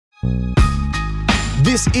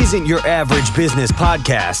This isn't your average business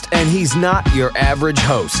podcast, and he's not your average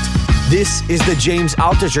host. This is the James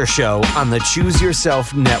Altucher Show on the Choose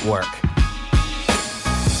Yourself Network.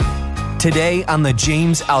 Today on the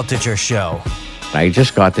James Altucher Show. I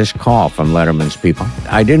just got this call from Letterman's people.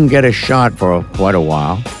 I didn't get a shot for quite a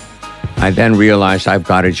while. I then realized I've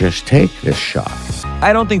got to just take this shot.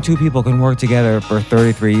 I don't think two people can work together for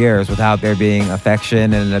 33 years without there being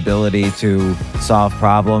affection and an ability to solve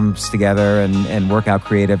problems together and work out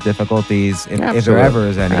creative difficulties if there ever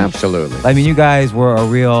is any. Absolutely. I mean, you guys were a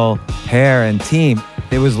real pair and team.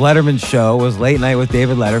 It was Letterman's show. It was Late Night with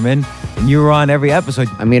David Letterman, and you were on every episode.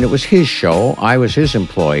 I mean, it was his show. I was his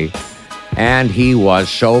employee, and he was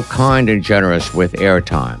so kind and generous with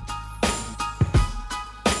airtime.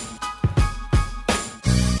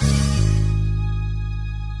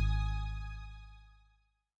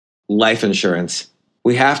 Life insurance.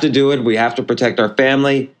 We have to do it. We have to protect our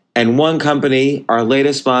family. And one company, our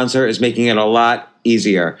latest sponsor, is making it a lot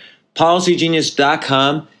easier.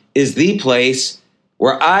 PolicyGenius.com is the place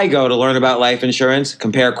where I go to learn about life insurance,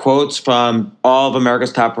 compare quotes from all of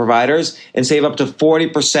America's top providers, and save up to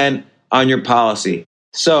 40% on your policy.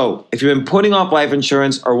 So if you've been putting off life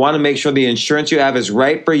insurance or want to make sure the insurance you have is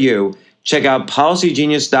right for you, check out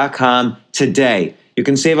PolicyGenius.com today. You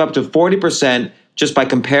can save up to 40% just by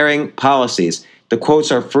comparing policies. The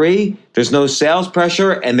quotes are free, there's no sales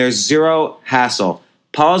pressure, and there's zero hassle.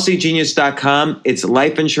 PolicyGenius.com, it's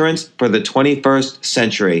life insurance for the 21st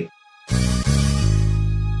century.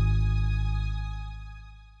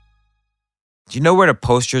 Do you know where to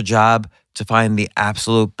post your job to find the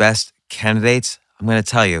absolute best candidates? I'm going to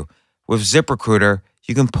tell you. With ZipRecruiter,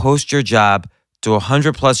 you can post your job to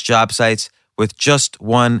 100 plus job sites with just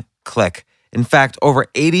one click. In fact, over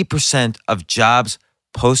 80% of jobs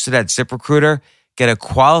posted at ZipRecruiter get a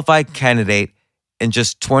qualified candidate in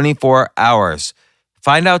just 24 hours.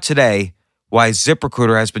 Find out today why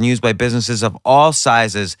ZipRecruiter has been used by businesses of all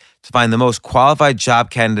sizes to find the most qualified job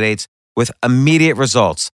candidates with immediate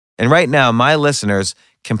results. And right now, my listeners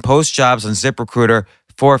can post jobs on ZipRecruiter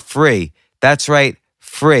for free. That's right,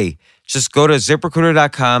 free. Just go to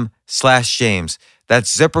ZipRecruiter.com/James.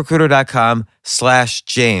 That's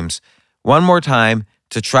ZipRecruiter.com/James. One more time,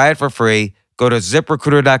 to try it for free, go to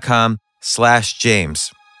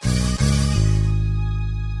ZipRecruiter.com/James.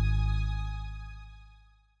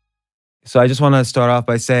 So I just want to start off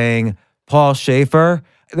by saying, Paul Shaffer,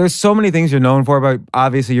 there's so many things you're known for, but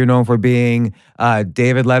obviously you're known for being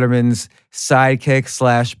David Letterman's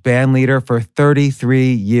sidekick / band leader for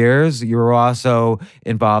 33 years. You were also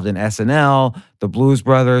involved in SNL, the Blues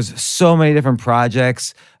Brothers, so many different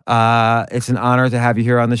projects. It's an honor to have you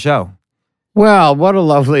here on the show. Well, what a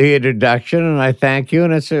lovely introduction, and I thank you,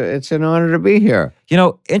 and it's an honor to be here. You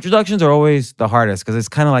know, introductions are always the hardest because it's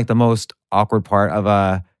kind of like the most awkward part of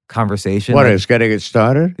a conversation. What is getting it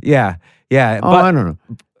started? Yeah. Oh, but, I don't know.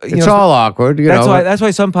 It's all awkward, That's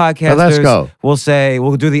why some podcasters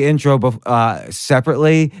we'll do the intro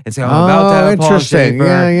separately and say, I'm about to have Paul Shaffer.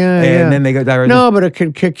 And then they go directly. No, but it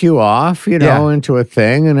can kick you off, into a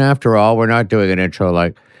thing. And after all, we're not doing an intro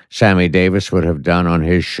like Sammy Davis would have done on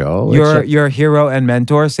his show. Your hero and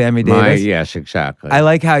mentor, Sammy Davis. Yes, exactly. I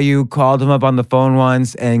like how you called him up on the phone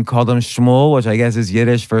once and called him Shmuel, which I guess is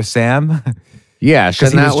Yiddish for Sam. Yes,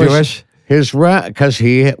 because he was Jewish. Because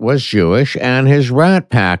he was Jewish, and his Rat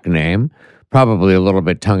Pack name, probably a little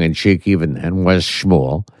bit tongue-in-cheek even then, was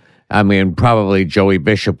Shmuel. I mean, probably Joey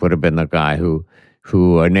Bishop would have been the guy who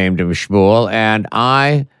named him Shmuel. And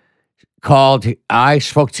I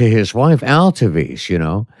spoke to his wife,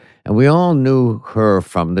 Altavis, and we all knew her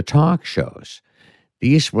from the talk shows.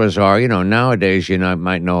 These was our, nowadays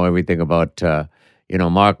might know everything about,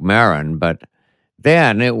 Mark Maron, but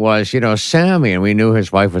then it was, Sammy, and we knew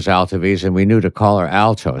his wife was Altavis, and we knew to call her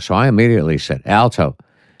Alto. So I immediately said, Alto,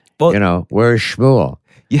 where's Shmuel?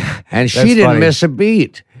 Yeah, and she didn't miss a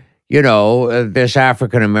beat. This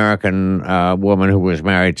African-American woman who was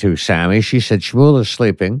married to Sammy, she said, Shmuel is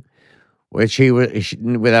sleeping, which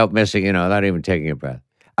without missing, not even taking a breath.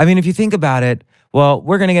 I mean, if you think about it, well,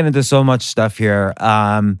 we're going to get into so much stuff here.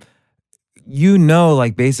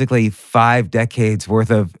 Like basically 5 decades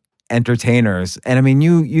worth of entertainers. And I mean,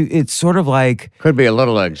 it's sort of like... Could be a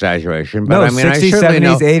little exaggeration, but 60s, I 70s,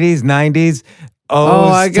 know. 80s, 90s,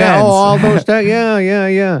 I get all those things.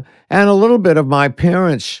 Yeah. And a little bit of my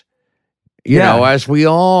parents, as we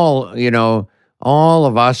all, all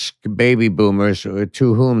of us baby boomers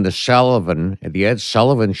to whom the Ed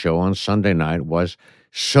Sullivan Show on Sunday night was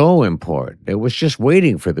so important. It was just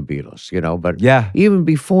waiting for the Beatles, but even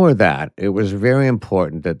before that, it was very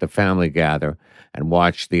important that the family gather and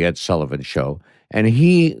watch the Ed Sullivan Show. And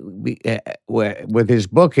he, with his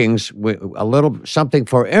bookings, a little something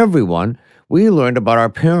for everyone, we learned about our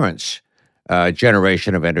parents'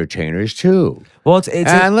 generation of entertainers too. Well, it's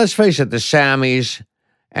and let's face it, the Sammys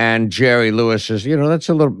and Jerry Lewis's, that's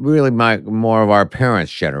a little really more of our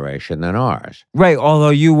parents' generation than ours. right. Although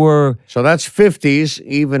you were So that's 50s,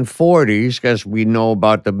 even 40s, because we know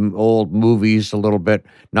about the old movies a little bit.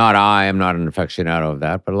 I'm not an aficionado of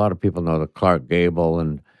that, but a lot of people know the Clark Gable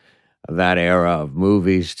and that era of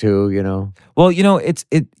movies too. Well,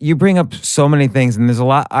 you bring up so many things, and there's a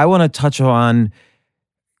lot I want to touch on.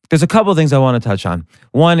 There's a couple of things I want to touch on.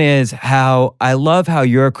 One is how I love how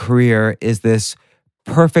your career is this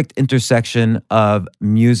perfect intersection of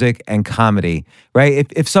music and comedy,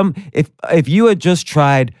 right? If you had just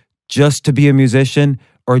tried just to be a musician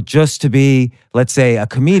or just to be, let's say, a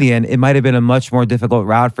comedian, it might have been a much more difficult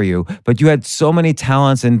route for you. But you had so many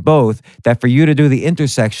talents in both that for you to do the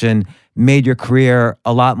intersection made your career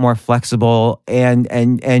a lot more flexible and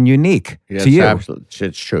unique Yes, to you. Absolutely.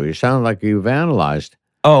 It's true. You sound like you've analyzed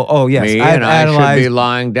Oh, yes. me, I've and I analyzed, should be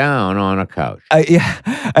lying down on a couch.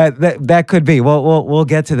 that could be. Well, we'll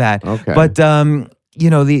get to that. Okay. But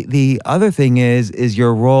the other thing is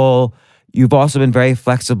your role. You've also been very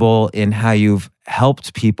flexible in how you've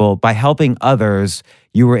helped people. By helping others,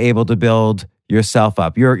 you were able to build yourself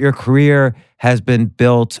up. Your career has been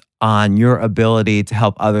built on your ability to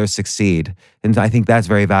help others succeed, and I think that's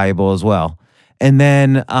very valuable as well. And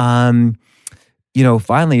then,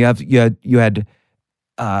 finally,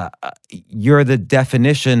 you're the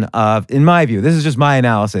definition of, in my view, this is just my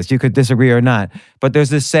analysis, you could disagree or not, but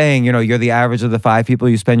there's this saying, you're the average of the 5 people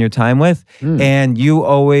you spend your time with, and you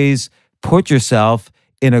always put yourself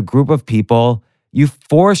in a group of people, you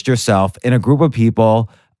forced yourself in a group of people,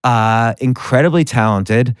 incredibly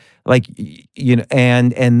talented,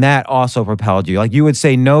 and that also propelled you. Like, you would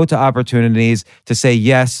say no to opportunities to say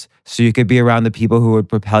yes so you could be around the people who would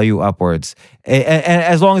propel you upwards, and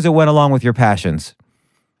as long as it went along with your passions.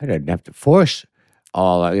 I didn't have to force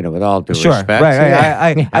all, with all due Sure, respect.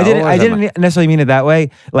 right. Yeah. I didn't necessarily mean it that way.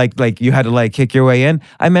 Like you had to kick your way in.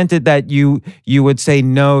 I meant it that you would say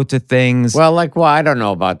no to things. Well, I don't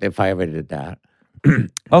know about if I ever did that. Okay.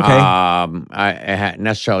 I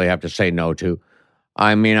necessarily have to say no to.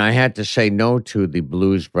 I mean, I had to say no to the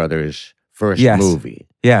Blues Brothers' first movie.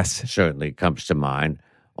 Yes. Certainly comes to mind.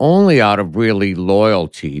 Only out of really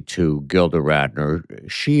loyalty to Gilda Radner.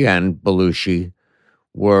 She and Belushi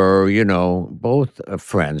were, both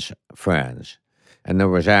friends. And there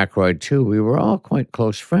was Aykroyd, too. We were all quite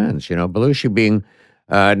close friends, Belushi being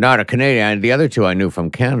not a Canadian. The other two I knew from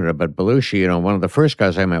Canada, but Belushi, one of the first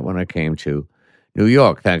guys I met when I came to New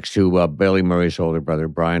York, thanks to Billy Murray's older brother,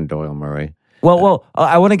 Brian Doyle Murray. Well,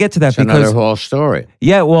 I want to get to that because another whole story.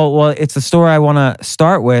 Yeah, well, it's the story I want to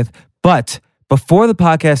start with. But before the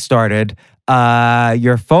podcast started,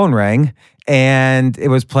 your phone rang and it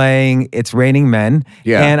was playing "It's Raining Men."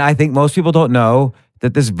 Yeah. And I think most people don't know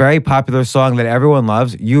that this very popular song that everyone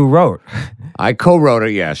loves, you wrote. I co-wrote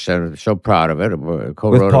it. Yes, I'm so proud of it.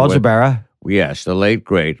 Co-wrote with Paul it Jabara. Yes, the late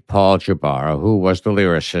great Paul Jabara, who was the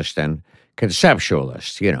lyricist and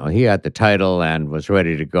conceptualist. He had the title and was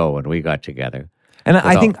ready to go when we got together. And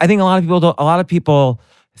I think a lot of people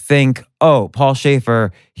think, oh, Paul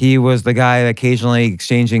Shaffer, he was the guy occasionally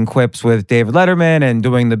exchanging quips with David Letterman and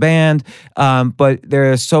doing the band. But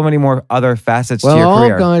there are so many more other facets to your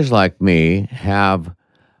career. All guys like me have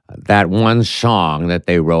that one song that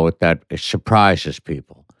they wrote that surprises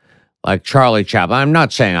people. Like Charlie Chaplin. I'm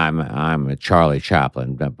not saying I'm a Charlie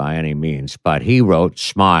Chaplin by any means, but he wrote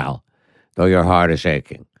 "Smile, Though Your Heart Is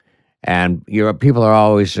Aching." And people are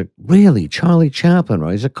always like, really, Charlie Chaplin,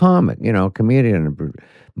 right? He's a comic, comedian,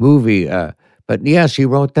 movie. But yes, he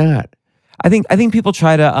wrote that. I think people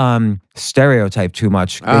try to stereotype too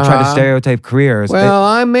much. They try to stereotype careers. Well,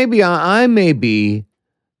 I may be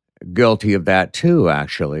guilty of that too,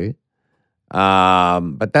 actually.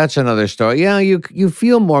 But that's another story. Yeah, you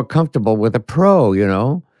feel more comfortable with a pro,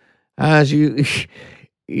 as you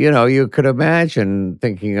you could imagine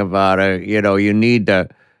thinking about it. You need the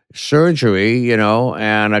surgery,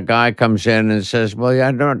 and a guy comes in and says, "Well, yeah,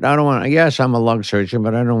 I don't want. Yes, I'm a lung surgeon,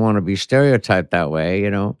 but I don't want to be stereotyped that way."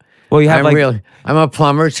 Well, you have I'm a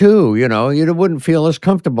plumber too. You wouldn't feel as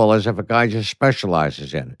comfortable as if a guy just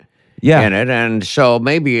specializes in it. Yeah. In it, and so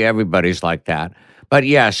maybe everybody's like that. But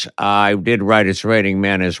yes, I did write "It's Raining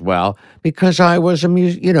Men" as well because I was a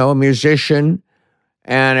musician,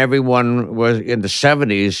 and everyone was in the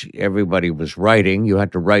 70s. Everybody was writing. You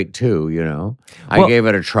had to write too. I gave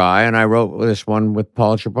it a try, and I wrote this one with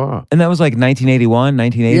Paul Jabara. And that was like 1981,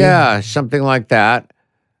 1980? Yeah, something like that.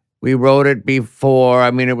 We wrote it before.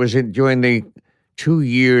 I mean, it was during the 2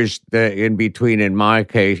 years in between, in my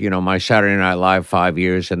case, my Saturday Night Live 5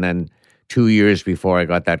 years, and then 2 years before I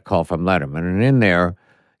got that call from Letterman. And in there,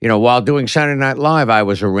 while doing Saturday Night Live, I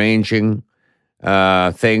was arranging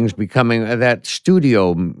things, becoming that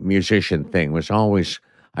studio musician thing was always,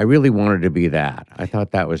 I really wanted to be that. I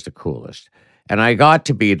thought that was the coolest. And I got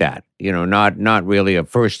to be that, not really a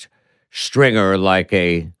first stringer like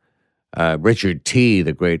a Richard T.,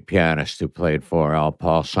 the great pianist who played for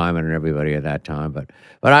Paul Simon and everybody at that time.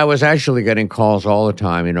 But I was actually getting calls all the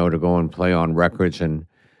time, to go and play on records and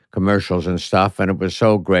commercials and stuff. And it was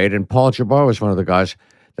so great. And Paul Shaffer was one of the guys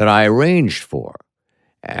that I arranged for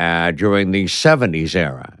during the 70s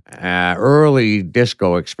era, early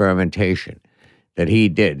disco experimentation that he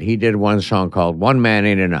did. He did one song called One Man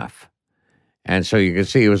Ain't Enough. And so you can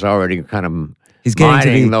see he was already kind of He's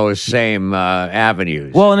getting mining those same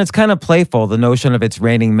avenues. Well, and it's kind of playful, the notion of it's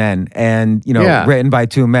raining men, and written by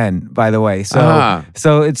two men, by the way. So,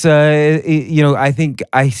 so it's I think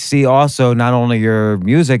I see also not only your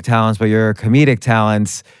music talents but your comedic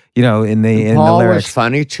talents. In the Paul lyrics. Was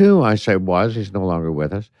funny too. I say was. He's no longer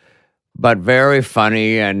with us, but very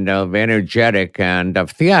funny and energetic and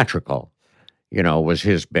theatrical. Was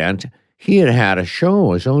his bent. He had his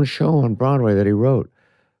own show on Broadway that he wrote.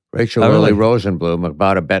 Rachel Lily Rosenblum,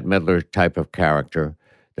 about a Bette Midler type of character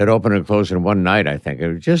that opened and closed in one night, I think. It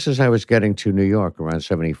was just as I was getting to New York around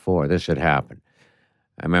 74, this had happened.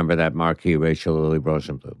 I remember that marquee, Rachel Lily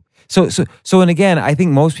Rosenblum. So, and again, I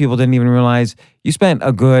think most people didn't even realize you spent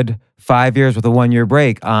a good 5 years with a 1 year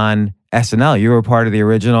break on SNL. You were part of the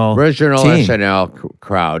original team. SNL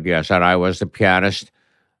crowd, yes. And I was the pianist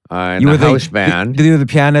in the house band. You were the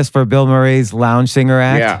pianist for Bill Murray's Lounge Singer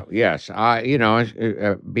Act? Yeah, yes.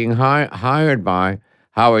 Being hired by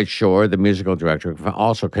Howard Shore, the musical director,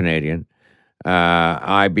 also Canadian,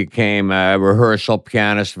 I became a rehearsal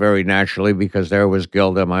pianist very naturally because there was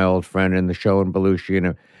Gilda, my old friend, in the show, and Belushi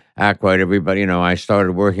and Aykroyd, everybody. I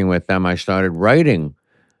started working with them. I started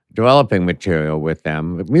developing material with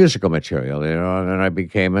them, musical material, and I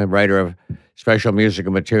became a writer of special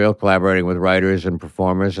musical material, collaborating with writers and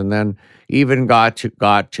performers, and then even got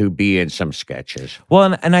to be in some sketches.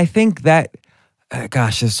 Well, and I think that,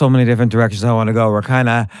 gosh, there's so many different directions I want to go. We're kind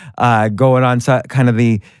of going on kind of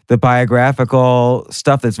the biographical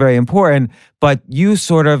stuff that's very important, but you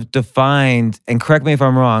sort of defined, and correct me if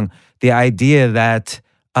I'm wrong, the idea that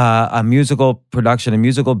a musical production, a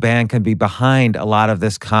musical band can be behind a lot of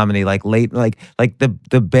this comedy, like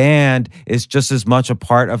the band is just as much a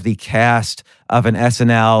part of the cast of an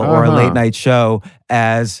SNL or a late night show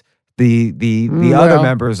as the other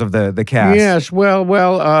members of the cast. Yes,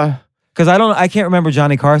 because I can't remember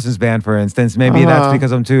Johnny Carson's band, for instance. Maybe that's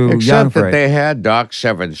because I'm too young for it. Except that they had Doc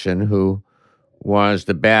Severinsen, who was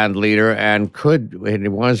the band leader and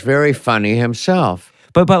was very funny himself.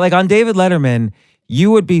 But like on David Letterman,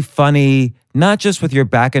 you would be funny, not just with your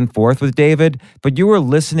back and forth with David, but you were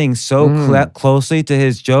listening so closely to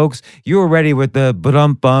his jokes. You were ready with the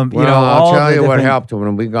bump. Well, I'll tell you what helped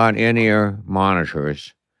when we got in-ear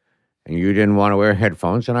monitors and you didn't want to wear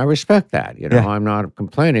headphones, and I respect that. I'm not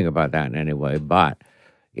complaining about that in any way, but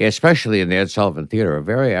especially in the Ed Sullivan Theater, a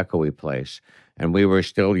very echoey place, and we were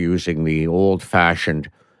still using the old-fashioned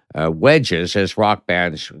wedges as rock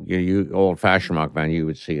bands, old-fashioned rock band, you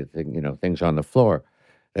would see things on the floor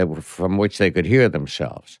from which they could hear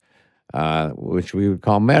themselves, which we would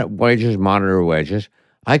call wedges, monitor wedges.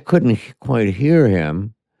 I couldn't quite hear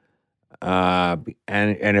him, and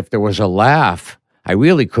if there was a laugh, I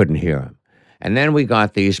really couldn't hear him. And then we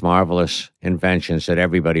got these marvelous inventions that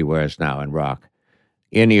everybody wears now in rock.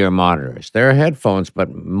 In-ear monitors. They're headphones,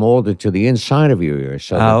 but molded to the inside of your ear.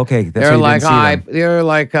 So okay. That's they're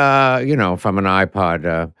like from an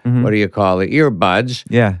iPod. What do you call it? Earbuds.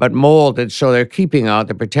 Yeah. But molded, so they're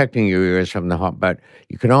protecting your ears from the hot. But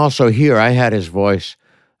you can also hear. I had his voice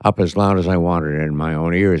up as loud as I wanted in my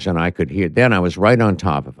own ears, and I could hear. Then I was right on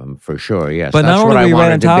top of him for sure. Yes. But not only were you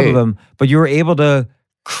right on top of him, but you were able to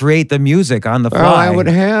create the music on the fly. Well, I would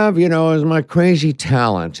have, as my crazy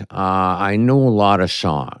talent, I knew a lot of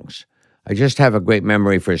songs. I just have a great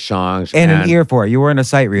memory for songs. And an ear for it. You weren't a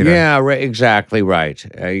sight reader. Yeah, exactly right.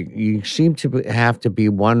 You seem to have to be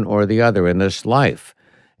one or the other in this life.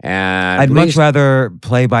 And I'd much rather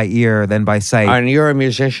play by ear than by sight. And you're a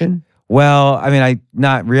musician? Well, I mean,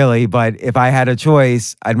 not really, but if I had a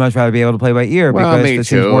choice, I'd much rather be able to play by ear because me it too.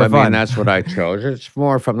 seems more fun. I mean, that's what I chose. It's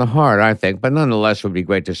more from the heart, I think, but nonetheless, it would be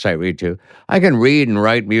great to sight read too. I can read and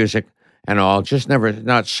write music and all, just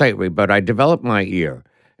not sight read, but I developed my ear,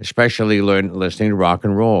 especially listening to rock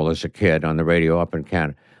and roll as a kid on the radio up in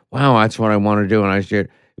Canada. Wow, that's what I want to do. And it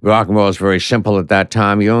rock and roll was very simple at that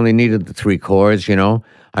time. You only needed the 3 chords, you know.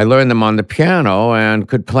 I learned them on the piano and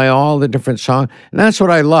could play all the different songs, and that's what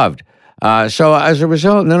I loved. So as a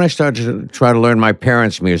result, and then I started to try to learn my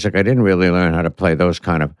parents' music. I didn't really learn how to play those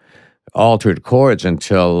kind of altered chords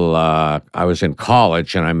until I was in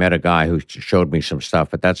college, and I met a guy who showed me some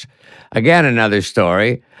stuff. But that's, again, another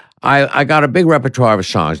story. I got a big repertoire of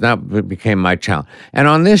songs. That became my talent. And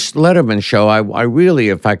on this Letterman show, I really,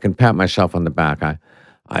 if I can pat myself on the back,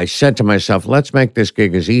 I said to myself, let's make this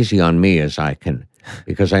gig as easy on me as I can,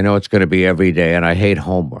 because I know it's going to be every day, and I hate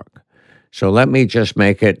homework. So let me just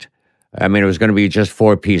make it. I mean, it was going to be just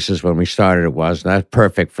 4 pieces when we started. It was. That's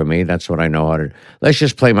perfect for me. That's what I know how to do. Let's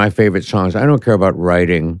just play my favorite songs. I don't care about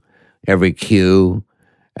writing every cue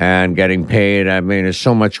and getting paid. I mean, it's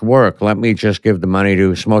so much work. Let me just give the money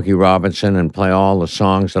to Smokey Robinson and play all the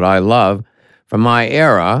songs that I love from my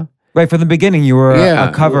era. Right, from the beginning, you were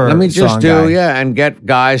a cover Let me just song do, guy. and get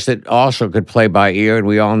guys that also could play by ear, and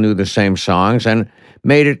we all knew the same songs, and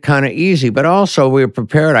made it kind of easy. But also, we were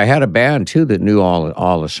prepared. I had a band, too, that knew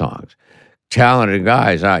all the songs. Talented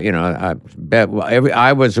guys. I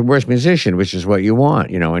was the worst musician, which is what you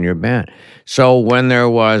want, in your band. So when there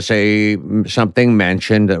was something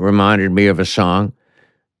mentioned that reminded me of a song,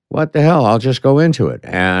 what the hell? I'll just go into it.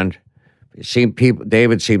 And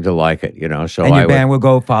David seemed to like it, So and your band would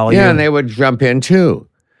go follow you. Yeah, and they would jump in too.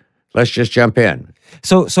 Let's just jump in.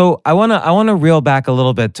 So I wanna reel back a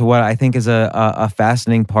little bit to what I think is a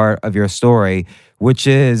fascinating part of your story, which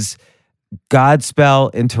is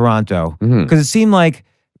Godspell in Toronto, because it seemed like,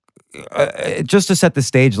 just to set the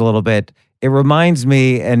stage a little bit, it reminds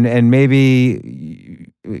me, and maybe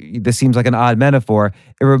this seems like an odd metaphor,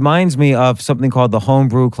 it reminds me of something called the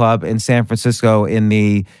Homebrew Club in San Francisco in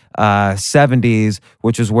the 70s,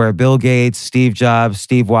 which is where Bill Gates, Steve Jobs,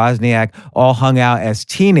 Steve Wozniak all hung out as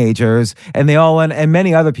teenagers, and they all went, and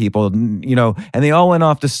many other people, and they all went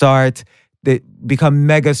off to start. They become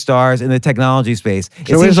mega stars in the technology space. It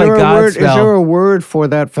So seems like Godspell. Is there a word for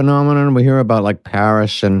that phenomenon? We hear about like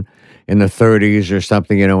Paris and in the 30s or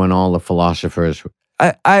something, when all the philosophers.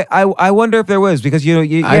 I wonder if there was, because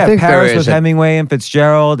I think Paris was Hemingway and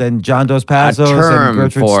Fitzgerald and John Dos Passos a term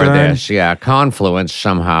and Gertrude for Stern. this, confluence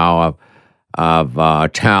somehow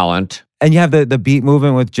of talent. And you have the beat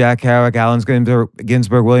movement with Jack Kerouac, Allen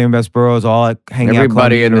Ginsberg, William S. Burroughs, all hanging out.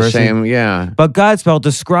 Everybody in University. the same, But Godspell,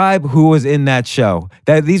 describe who was in that show.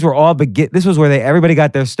 That these were all this was where everybody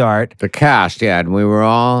got their start. The cast, and we were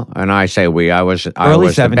all, and I say we, I was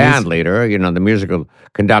 70s. The band leader, the musical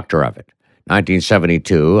conductor of it.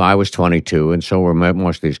 1972, I was 22, and so were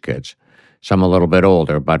most of these kids. Some a little bit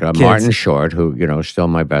older, but Martin Short, who, is still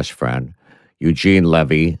my best friend, Eugene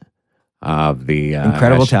Levy, of the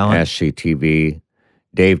incredible talent, SCTV,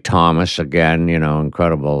 Dave Thomas, again,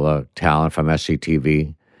 incredible talent from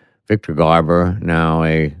SCTV, Victor Garber, now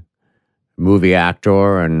a movie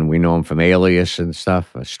actor, and we know him from Alias and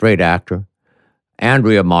stuff, a straight actor.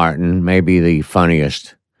 Andrea Martin, maybe the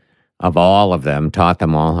funniest of all of them, taught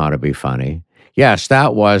them all how to be funny. Yes,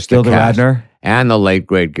 that was the Gilda cast. Radner. And the late,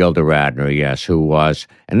 great Gilda Radner, yes, who was,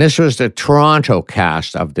 and this was the Toronto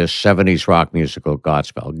cast of this 70s rock musical,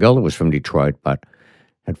 Godspell. Gilda was from Detroit, but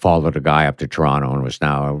had followed a guy up to Toronto and was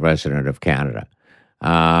now a resident of Canada.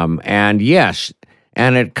 And yes,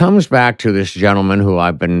 and it comes back to this gentleman who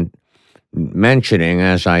I've been mentioning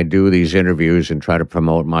as I do these interviews and try to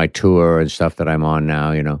promote my tour and stuff that I'm on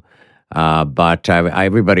now, But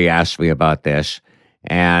everybody asks me about this,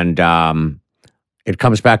 and it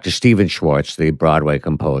comes back to Stephen Schwartz, the Broadway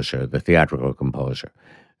composer, the theatrical composer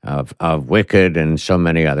of Wicked and so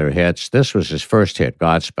many other hits. This was his first hit,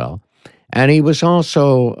 Godspell. And he was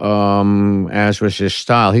also, as was his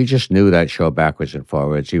style, he just knew that show backwards and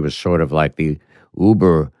forwards. He was sort of like the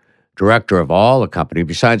uber director of all the company,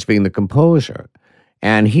 besides being the composer.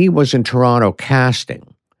 And he was in Toronto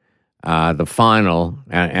casting the final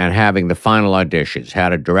and having the final auditions,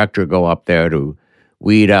 had a director go up there to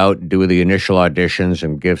weed out, do the initial auditions,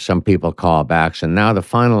 and give some people callbacks. And now the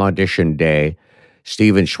final audition day,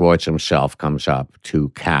 Stephen Schwartz himself comes up to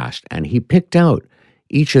cast, and he picked out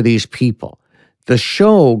each of these people. The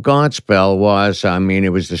show, Godspell, was, it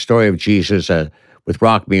was the story of Jesus with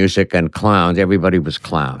rock music and clowns. Everybody was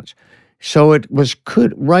clowns. So it was,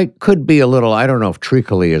 could be a little, I don't know if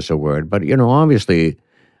treacly is a word, but, obviously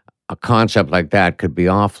a concept like that could be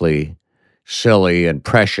awfully silly and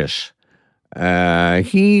precious.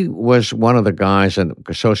 He was one of the guys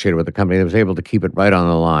associated with the company that was able to keep it right on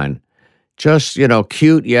the line. Just,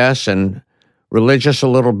 cute, yes, and religious a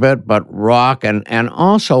little bit, but rock, and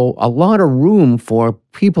also a lot of room for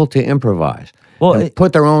people to improvise. and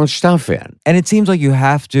put their own stuff in. And it seems like you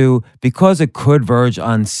have to, because it could verge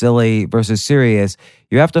on silly versus serious,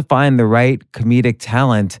 you have to find the right comedic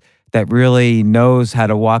talent that really knows how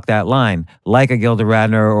to walk that line, like a Gilda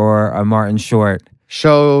Radner or a Martin Short.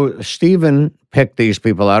 So Stephen picked these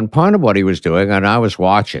people out, and part of what he was doing, and I was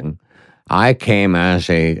watching, I came as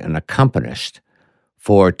an accompanist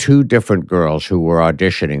for two different girls who were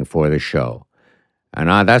auditioning for the show. And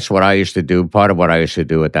that's what I used to do, part of what I used to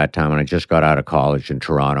do at that time when I just got out of college in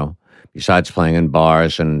Toronto, besides playing in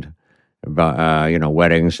bars and,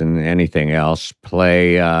 weddings and anything else,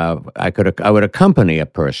 I would accompany a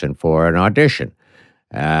person for an audition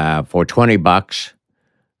for $20,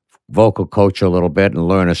 vocal coach a little bit and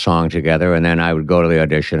learn a song together, and then I would go to the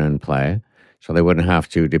audition and play. So they wouldn't have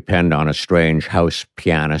to depend on a strange house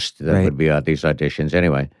pianist that would be at these auditions.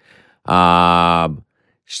 Anyway,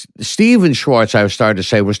 Stephen Schwartz, I was starting to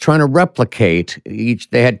say, was trying to replicate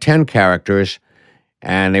each. They had 10 characters,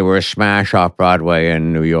 and they were a smash off Broadway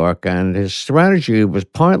in New York. And his strategy was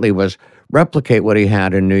replicate what he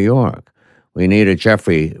had in New York. We need a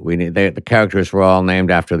Jeffrey. The characters were all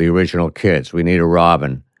named after the original kids. We need a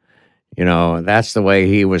Robin. That's the way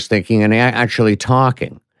he was thinking and actually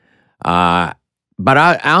talking. But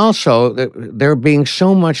I also, there being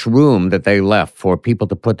so much room that they left for people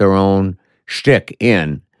to put their own shtick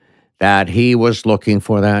in, that he was looking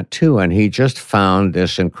for that too. And he just found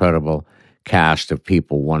this incredible cast of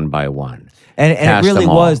people one by one. And it really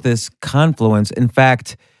was this confluence. In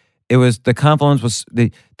fact, the confluence was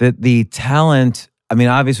the talent. I mean,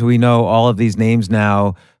 obviously we know all of these names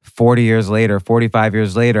now 40 years later, 45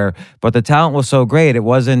 years later, but the talent was so great. It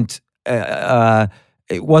wasn't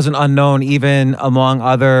unknown even among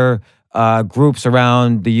other groups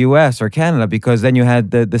around the U.S. or Canada, because then you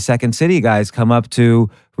had the Second City guys come up to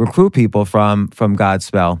recruit people from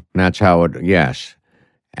Godspell. That's how yes.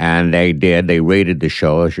 And they did. They rated the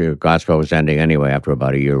show. Godspell was ending anyway after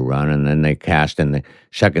about a year run, and then they cast in the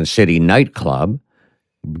Second City nightclub,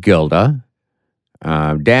 Gilda,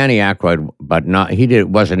 Danny Aykroyd, but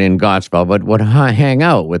wasn't in Godspell, but would hang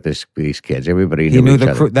out with these kids. Everybody knew each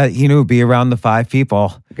other. That he knew would be around the five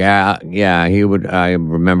people. Yeah, he would. I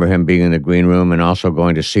remember him being in the green room and also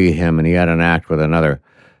going to see him, and he had an act with another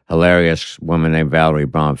hilarious woman named Valerie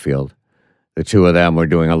Bromfield. The two of them were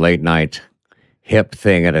doing a late night hip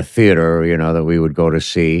thing at a theater, that we would go to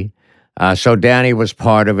see. So Danny was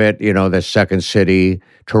part of it, the Second City,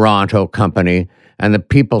 Toronto company. And the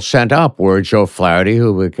people sent up were Joe Flaherty,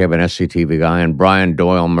 who became an SCTV guy, and Brian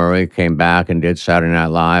Doyle Murray came back and did Saturday Night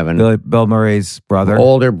Live. And Bill Murray's brother.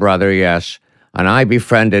 Older brother, yes. And I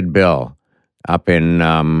befriended Bill up in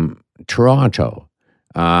Toronto.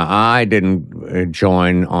 I didn't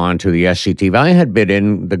join on to the SCTV. I had been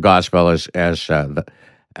in the Godspell as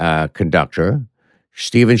the conductor.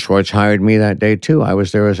 Stephen Schwartz hired me that day, too. I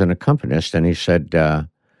was there as an accompanist, and he said,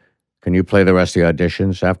 can you play the rest of the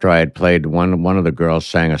auditions? After I had played, one of the girls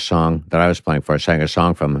sang a song that I was playing for, sang a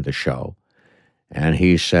song from the show. And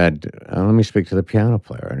he said, let me speak to the piano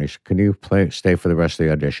player. And he said, can you stay for the rest of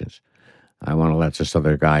the auditions? I want to let this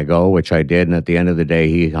other guy go, which I did. And at the end of the day,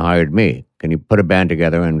 he hired me. Can you put a band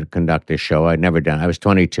together and conduct this show? I'd never done. I was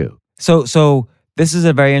 22. So this is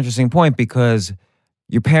a very interesting point, because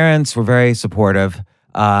your parents were very supportive.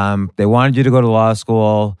 They wanted you to go to law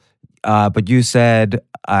school, but you said,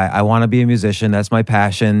 I want to be a musician. That's my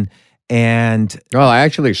passion. And well, I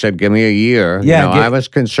actually said, give me a year. Yeah, I was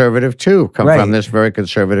conservative too, from this very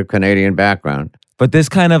conservative Canadian background. But this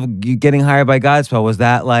kind of getting hired by Godspell, was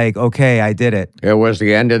that like, okay, I did it? It was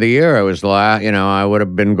the end of the year. It was, I would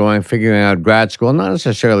have been figuring out grad school, not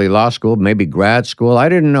necessarily law school, maybe grad school. I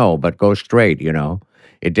didn't know, but go straight,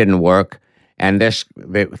 It didn't work. And this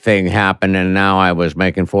thing happened, and now I was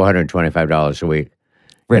making $425 a week.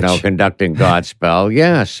 Rich. Conducting Godspell,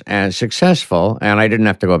 yes, and successful, and I didn't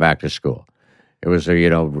have to go back to school. It was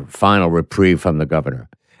a, final reprieve from the governor.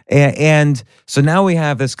 And so now we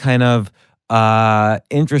have this kind of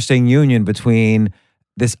interesting union between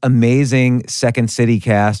this amazing Second City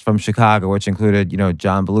cast from Chicago, which included,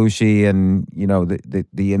 John Belushi and,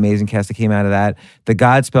 the amazing cast that came out of that, the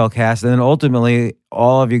Godspell cast, and then ultimately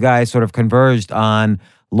all of you guys sort of converged on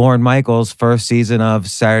Lorne Michaels' first season of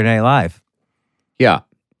Saturday Night Live. Yeah.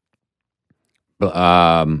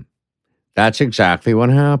 That's exactly what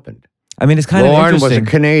happened. I mean, it's kind of interesting. Lorne was a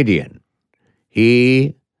Canadian.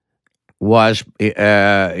 He was,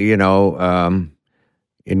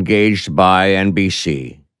 engaged by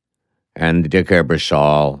NBC, and Dick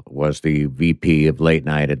Ebersol was the VP of late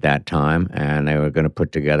night at that time, and they were going to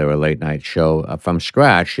put together a late night show from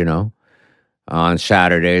scratch, on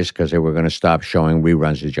Saturdays, because they were going to stop showing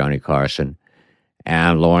reruns of Johnny Carson.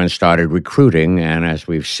 And Lawrence started recruiting, and as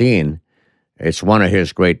we've seen, it's one of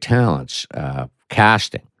his great talents,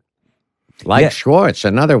 casting. Like Schwartz,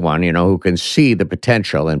 another one, who can see the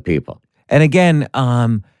potential in people. And again,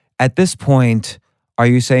 at this point, are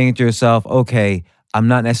you saying to yourself, okay, I'm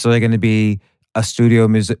not necessarily going to be a studio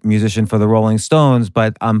musician for the Rolling Stones,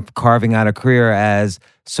 but I'm carving out a career as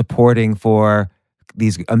supporting for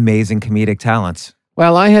these amazing comedic talents?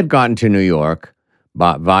 Well, I had gotten to New York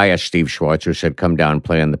via Steve Schwartz, who said, come down and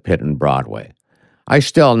play in the Pit and Broadway. I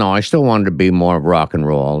still wanted to be more rock and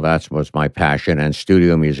roll. That was my passion, and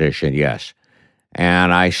studio musician, yes.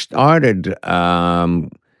 And I started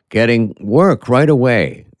getting work right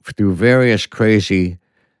away through various crazy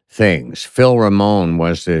things. Phil Ramone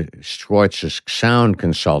was the Schwartz's sound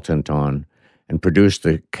consultant on and produced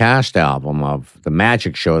the cast album of The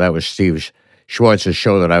Magic Show. That was Steve Schwartz's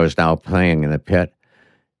show that I was now playing in the Pit.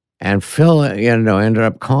 And Phil, ended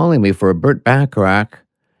up calling me for a Burt Bacharach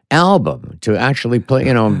album to actually play,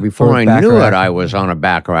 before I knew it, I was on a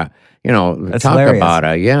Bacharach, That's talk hilarious. about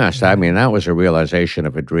it. Yes. I mean, that was a realization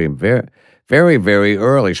of a dream very, very, very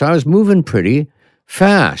early. So I was moving pretty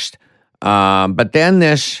fast. But then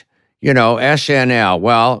this, SNL,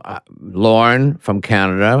 well, Lorne from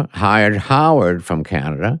Canada hired Howard from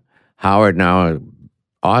Canada. Howard now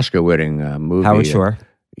Oscar-winning movie. Howard Shore.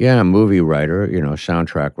 Movie writer,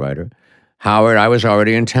 soundtrack writer. Howard, I was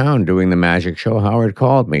already in town doing the Magic Show. Howard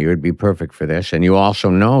called me. You would be perfect for this. And you also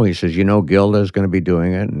know, he says, Gilda's going to be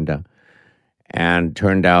doing it. And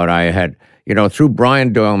turned out I had, through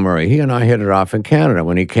Brian Doyle Murray, he and I hit it off in Canada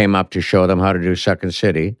when he came up to show them how to do Second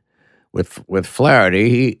City with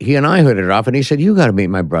Flaherty. He and I hit it off, and he said, you got to meet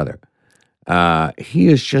my brother. He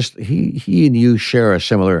is just, he and you share a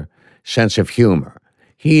similar sense of humor.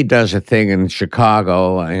 He does a thing in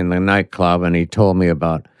Chicago in the nightclub, and he told me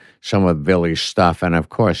about some of Billy's stuff, and of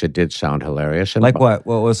course it did sound hilarious. And like what?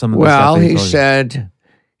 What was some of the stuff? Well, that he said,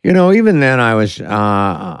 even then I was,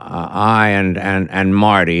 I and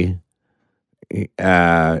Marty,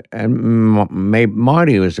 Marty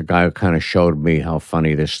was the guy who kind of showed me how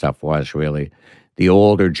funny this stuff was, really. The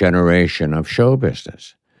older generation of show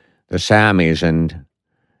business, the Sammys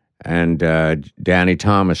and Danny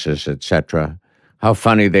Thomases, etc., how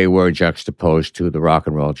funny they were juxtaposed to the rock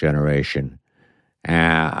and roll generation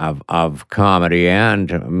of comedy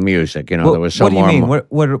and music. There was so more. What do you mean?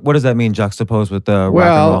 What does that mean, juxtaposed with the rock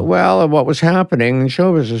and roll? Well, what was happening in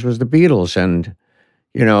show business was the Beatles and,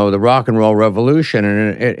 the rock and roll revolution,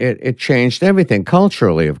 and it changed everything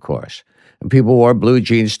culturally, of course. And people wore blue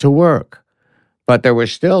jeans to work. But there were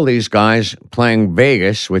still these guys playing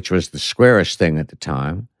Vegas, which was the squarest thing at the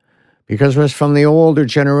time, because it was from the older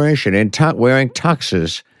generation, wearing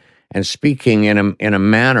tuxes and speaking in a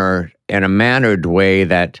mannered way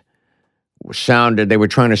that sounded. They were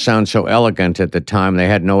trying to sound so elegant at the time. They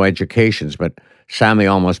had no educations, but Sammy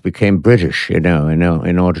almost became British, in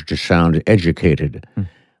order to sound educated.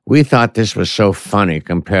 We thought this was so funny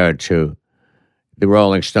compared to the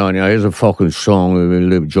Rolling Stone. Here's a fucking song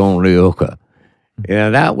with John Leoka.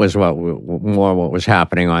 That was what was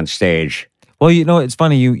happening on stage. Well, it's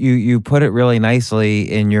funny. You put it really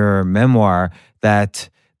nicely in your memoir that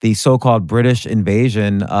the so-called British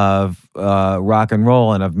invasion of rock and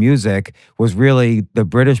roll and of music was really the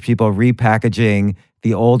British people repackaging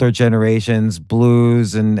the older generation's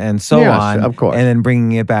blues and so on, of course, and then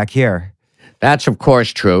bringing it back here. That's, of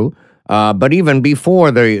course, true. But even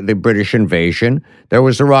before the British invasion, there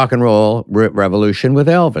was the rock and roll revolution with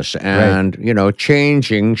Elvis and,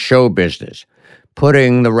 changing show business,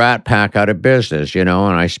 putting the Rat Pack out of business, and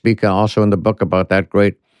I speak also in the book about that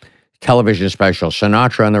great television special,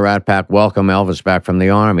 Sinatra and the Rat Pack welcome Elvis back from the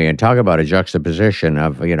army, and talk about a juxtaposition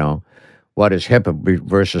of, what is hip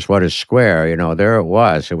versus what is square. There it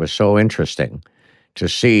was. It was so interesting to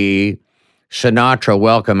see Sinatra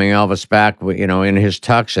welcoming Elvis back, in his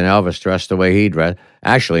tux, and Elvis dressed the way he dressed,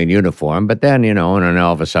 actually in uniform, but then, in an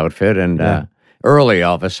Elvis outfit, and early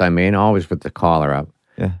Elvis, always with the collar up.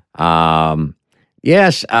 Yeah.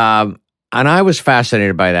 Yes, and I was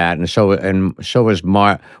fascinated by that, and so was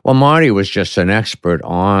Marty was just an expert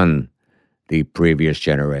on the previous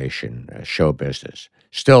generation show business.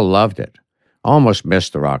 Still loved it. Almost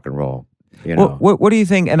missed the rock and roll. What do you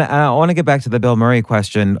think? And I want to get back to the Bill Murray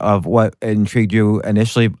question of what intrigued you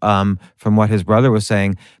initially from what his brother was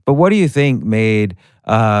saying. But what do you think made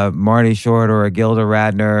Marty Short or a Gilda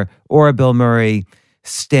Radner or a Bill Murray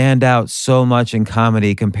stand out so much in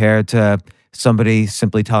comedy compared to somebody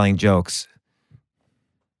simply telling jokes?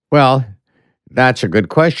 Well, that's a good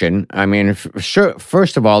question.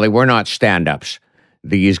 First of all, they were not stand-ups.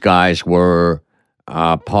 These guys were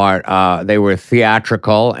They were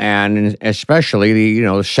theatrical, and especially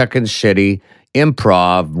the Second City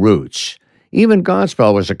improv roots. Even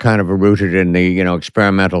Godspell was a kind of rooted in the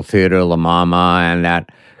experimental theater, La Mama, and that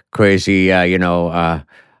crazy I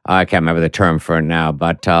can't remember the term for it now,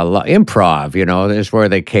 but improv, is where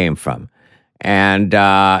they came from, and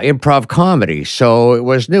improv comedy. So it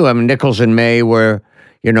was new. I mean, Nichols and May were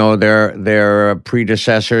their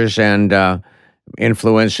predecessors and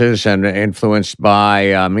influences, and influenced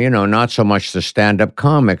by not so much the stand-up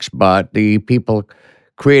comics, but the people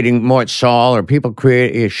creating Mort Saul, or people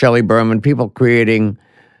create Shelley Berman, people creating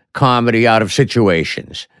comedy out of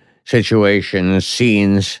situations,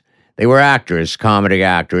 scenes. They were actors, comedy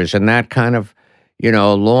actors, and that kind of,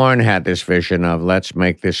 Lorne had this vision of, let's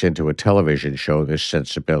make this into a television show, this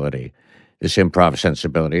sensibility, this improv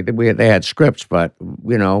sensibility. They had scripts, but,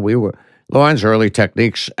 Lorne's early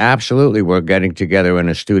techniques absolutely were getting together in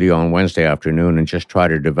a studio on Wednesday afternoon and just try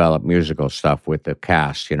to develop musical stuff with the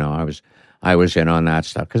cast. I was in on that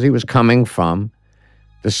stuff because he was coming from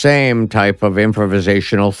the same type of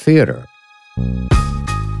improvisational theater.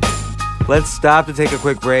 Let's stop to take a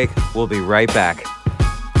quick break. We'll be right back.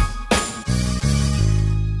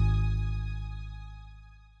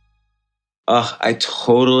 I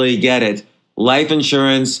totally get it. Life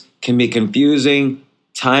insurance can be confusing,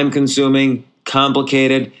 time-consuming,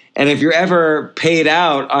 complicated, and if you're ever paid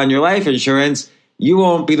out on your life insurance, you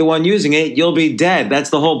won't be the one using it. You'll be dead.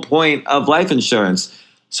 That's the whole point of life insurance.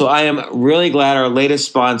 So I am really glad our latest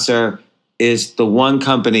sponsor is the one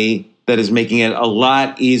company that is making it a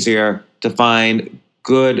lot easier to find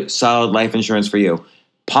good, solid life insurance for you.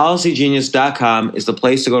 PolicyGenius.com is the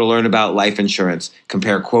place to go to learn about life insurance,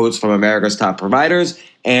 compare quotes from America's top providers,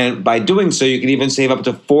 and by doing so, you can even save up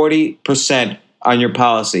to 40% on your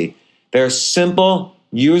policy. Their simple,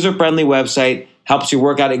 user-friendly website helps you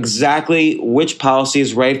work out exactly which policy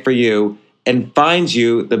is right for you and finds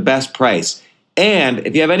you the best price. And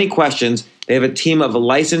if you have any questions, they have a team of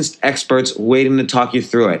licensed experts waiting to talk you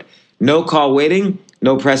through it. No call waiting,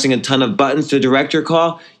 no pressing a ton of buttons to direct your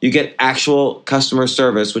call. You get actual customer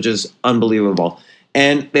service, which is unbelievable.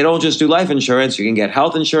 And they don't just do life insurance. You can get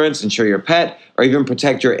health insurance, insure your pet, or even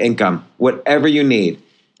protect your income, whatever you need.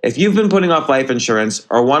 If you've been putting off life insurance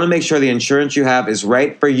or want to make sure the insurance you have is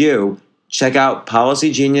right for you, check out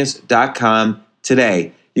PolicyGenius.com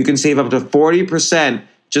today. You can save up to 40%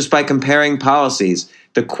 just by comparing policies.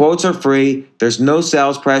 The quotes are free, there's no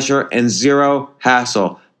sales pressure, and zero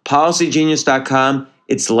hassle. PolicyGenius.com,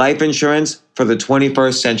 it's life insurance for the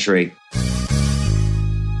 21st century.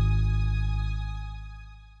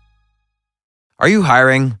 Are you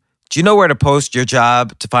hiring? Do you know where to post your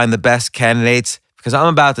job to find the best candidates? Because I'm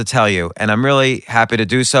about to tell you, and I'm really happy to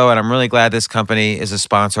do so, and I'm really glad this company is a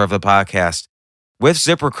sponsor of the podcast. With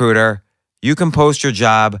ZipRecruiter, you can post your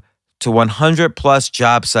job to 100 plus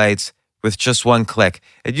job sites with just one click.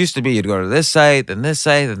 It used to be you'd go to this site, then this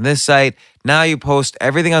site, then this site. Now you post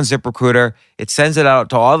everything on ZipRecruiter. It sends it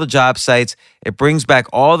out to all the job sites. It brings back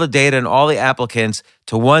all the data and all the applicants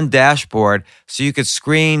to one dashboard so you could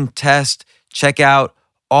screen, test, check out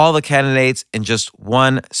all the candidates in just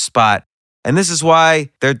one spot. And this is why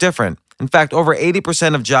they're different. In fact, over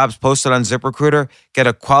 80% of jobs posted on ZipRecruiter get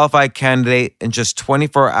a qualified candidate in just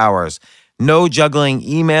 24 hours. No juggling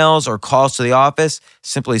emails or calls to the office.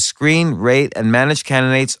 Simply screen, rate, and manage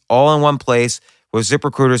candidates all in one place with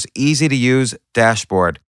ZipRecruiter's easy-to-use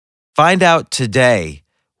dashboard. Find out today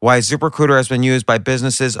why ZipRecruiter has been used by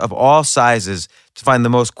businesses of all sizes to find the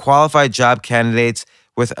most qualified job candidates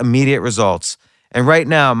with immediate results. And right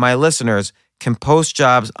now, my listeners can post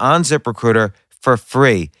jobs on ZipRecruiter for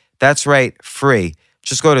free. That's right, free.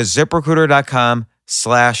 Just go to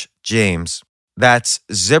ZipRecruiter.com/James. That's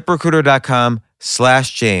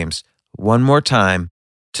ZipRecruiter.com/James. One more time.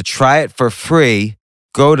 To try it for free,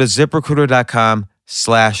 go to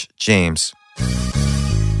ZipRecruiter.com/James.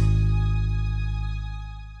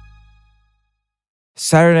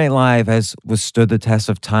 Saturday Night Live has withstood the test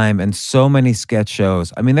of time, and so many sketch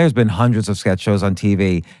shows. I mean, there's been hundreds of sketch shows on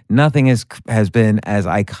TV. Nothing has been as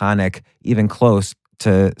iconic, even close,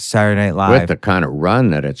 to Saturday Night Live. With the kind of run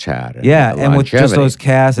that it's had. And with just those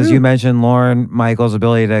casts, as you mentioned, Lorne Michaels'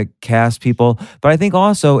 ability to cast people. But I think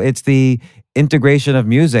also it's the integration of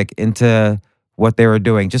music into what they were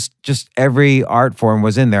doing. Just every art form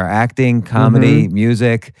was in there. Acting, comedy,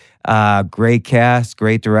 music, great cast,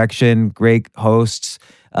 great direction, great hosts.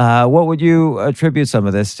 What would you attribute some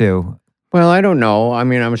of this to? Well, I don't know. I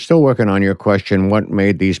mean, I'm still working on your question, what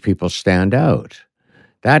made these people stand out?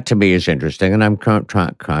 That to me is interesting, and I'm trying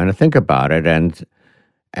to think about it. And,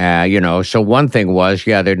 so one thing was,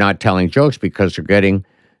 they're not telling jokes because they're getting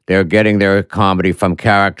they're getting their comedy from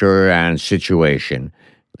character and situation,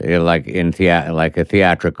 like like a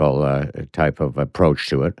theatrical type of approach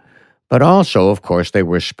to it. But also, of course, they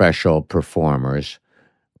were special performers.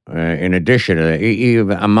 In addition to that,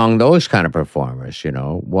 even among those kind of performers,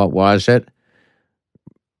 what was it?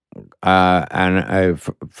 And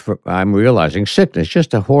I'm realizing sickness,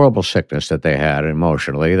 just a horrible sickness that they had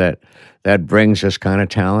emotionally that brings this kind of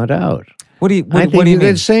talent out. What do you you mean?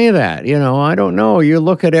 could say that. I don't know. You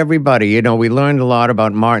look at everybody. We learned a lot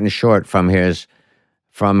about Martin Short from his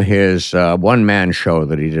one-man show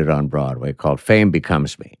that he did on Broadway called Fame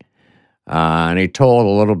Becomes Me. And he told a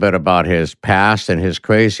little bit about his past and his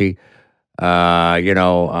crazy,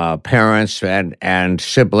 parents and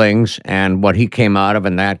siblings and what he came out of,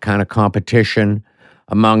 and that kind of competition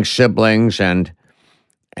among siblings, and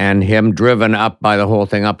him driven up by the whole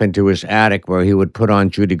thing up into his attic where he would put on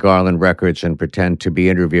Judy Garland records and pretend to be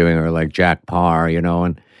interviewing her like Jack Parr,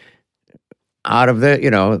 and out of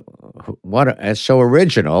the, it's so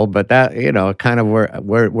original, but that, kind of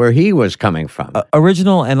where he was coming from.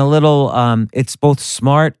 Original and a little, it's both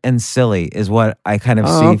smart and silly is what I kind of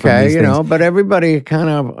see from these things. But everybody kind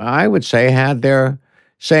of, I would say, had their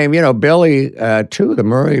same, Billy, too, the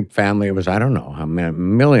Murray family was, I don't know, how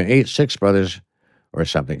many, 6 brothers or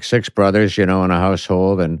something, 6 brothers, in a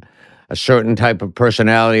household, and a certain type of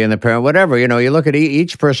personality in the parent, whatever, you look at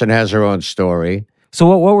each person has their own story.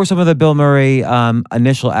 So what were some of the Bill Murray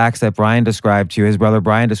initial acts that Brian described to you, his brother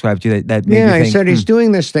Brian described to you that made you think? He said he's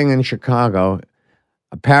doing this thing in Chicago,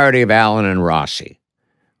 a parody of Allen and Rossi.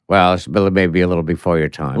 Well, it's maybe a little before your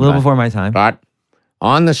time. A little before my time. But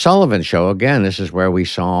on the Sullivan Show, again, this is where we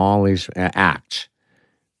saw all these acts.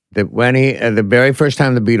 That when the very first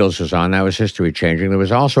time the Beatles was on, that was history changing. There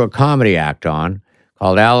was also a comedy act on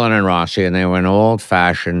called Allen and Rossi, and they were an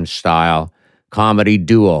old-fashioned style comedy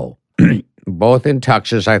duo. Both in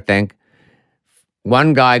tuxes, I think.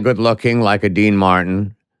 One guy good-looking, like a Dean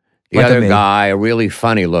Martin. The like other guy, really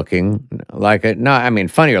funny-looking,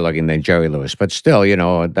 funnier looking than Jerry Lewis, but still,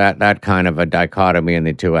 that kind of a dichotomy in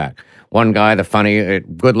the two acts. One guy, the funny,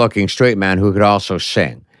 good-looking straight man who could also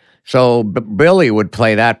sing. So Billy would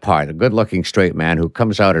play that part, a good-looking straight man who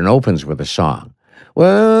comes out and opens with a song.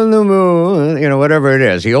 Well, the moon, whatever it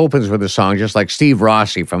is. He opens with a song just like Steve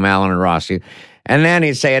Rossi from Allen and Rossi. And then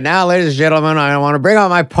he'd say, now, ladies and gentlemen, I want to bring out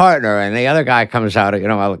my partner. And the other guy comes out,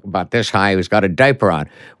 about this high, who's got a diaper on.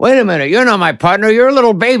 Wait a minute, you're not my partner, you're a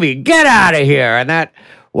little baby. Get out of here. And that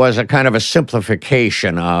was a kind of a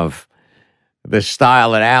simplification of the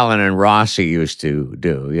style that Allen and Rossi used to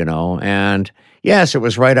do, And yes, it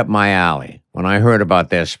was right up my alley. When I heard about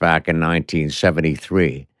this back in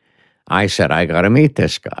 1973, I said, I got to meet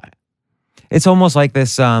this guy. It's almost like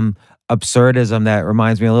this absurdism that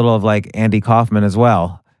reminds me a little of like Andy Kaufman as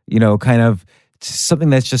well. Kind of something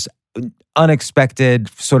that's just unexpected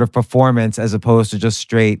sort of performance as opposed to just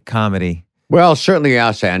straight comedy. Well, certainly,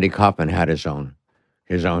 yes, Andy Kaufman had his own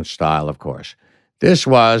style, of course. This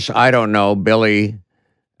was, I don't know, Billy.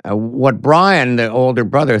 What Brian, the older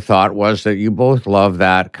brother, thought was that you both love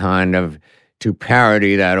that kind of, to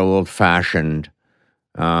parody that old-fashioned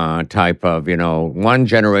type of, one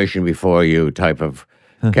generation before you type of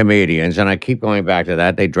comedians. And I keep going back to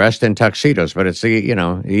that. They dressed in tuxedos, but it's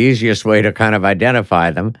the easiest way to kind of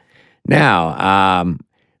identify them. Now,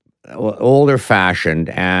 older fashioned,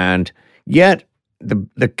 and yet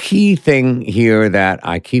the key thing here that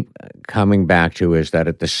I keep coming back to is that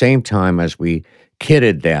at the same time as we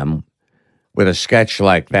kidded them with a sketch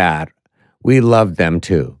like that, we loved them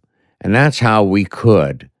too. And that's how we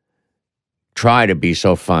could try to be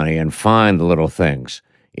so funny and find the little things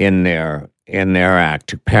in their act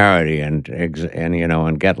to parody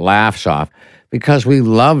and get laughs off, because we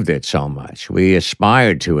loved it so much. We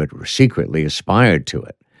aspired to it, secretly aspired to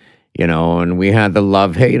it, and we had the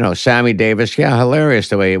love. Hey, Sammy Davis, yeah, hilarious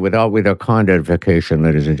the way with our condification,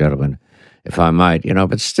 ladies and gentlemen, if I might,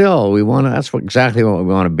 but still that's exactly what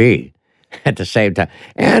we want to be at the same time.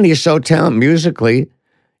 And he's so talented musically,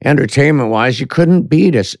 entertainment-wise, you couldn't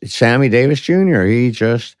beat Sammy Davis Jr. He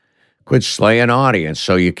just could slay an audience,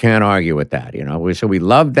 so you can't argue with that, So we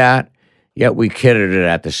loved that, yet we kidded it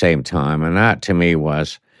at the same time, and that, to me,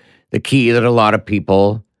 was the key that a lot of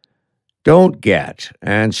people don't get,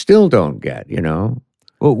 and still don't get, Well,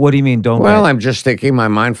 what do you mean, don't get? Well, I'm just thinking, my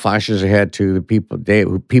mind flashes ahead to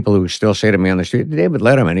the people who still say to me on the street, David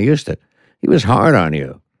Letterman, he was hard on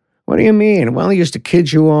you. What do you mean? Well, he used to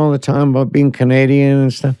kid you all the time about being Canadian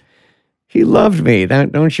and stuff. He loved me.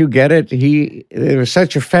 Don't you get it? There was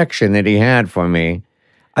such affection that he had for me.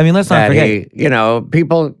 I mean, let's not forget.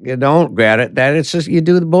 People don't get it, that it's just you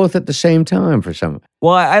do both at the same time for some.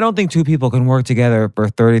 Well, I don't think two people can work together for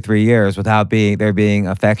 33 years without there being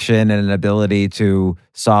affection and an ability to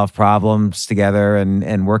solve problems together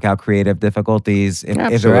and work out creative difficulties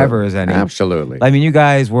if there ever is any. Absolutely. I mean, you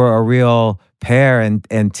guys were a real pair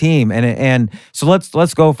and team. And so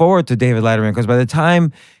let's go forward to David Letterman, because by the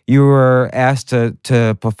time you were asked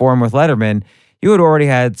to perform with Letterman, you had already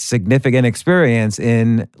had significant experience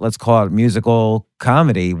in, let's call it, musical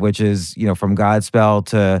comedy, which is, from Godspell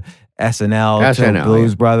to SNL to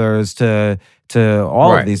Blues Brothers to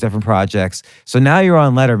all of these different projects. So now you're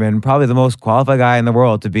on Letterman, probably the most qualified guy in the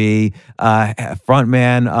world to be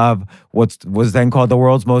frontman of what was then called the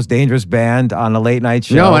world's most dangerous band on a late night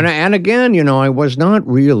show. No, and again, I was not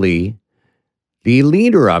really the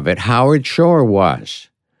leader of it. Howard Shore was.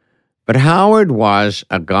 But Howard was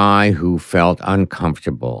a guy who felt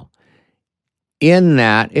uncomfortable in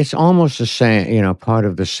that it's almost the same, part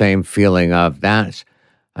of the same feeling of that's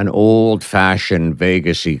an old-fashioned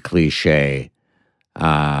Vegas-y cliche.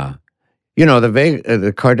 The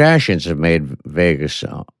Kardashians have made Vegas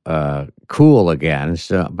cool again.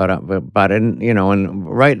 So, but in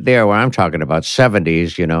right there where I'm talking about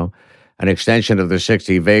 70s, an extension of the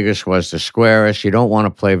 60s, Vegas was the squarest. You don't want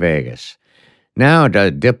to play Vegas. Now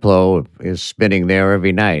Diplo is spinning there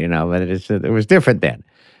every night, but it was different then.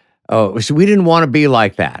 Oh, so we didn't want to be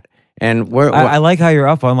like that. And I like how you're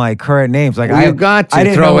up on like current names. Like you got to I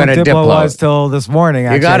didn't throw know in what a Diplo was till this morning.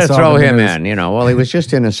 You got to throw him in. Well, he was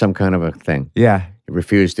just in some kind of a thing. Yeah, he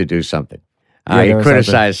refused to do something. He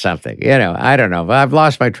criticized something. I don't know. But I've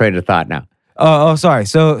lost my train of thought now. Oh, sorry.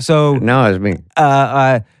 So no, it's me.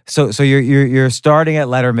 So you're starting at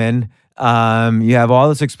Letterman. You have all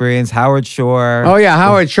this experience. Howard Shore. Oh yeah,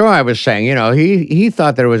 Howard Shore. I was saying, he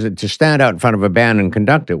thought that it was to stand out in front of a band and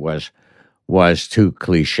conduct it was too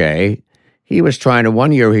cliche. He was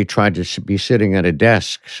one year he tried to be sitting at a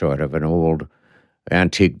desk, sort of an old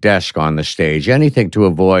antique desk on the stage, anything to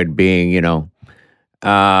avoid being,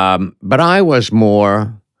 but I was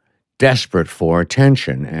more desperate for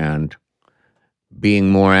attention and being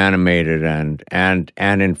more animated and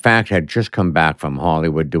in fact had just come back from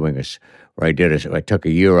Hollywood where I took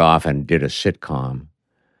a year off and did a sitcom.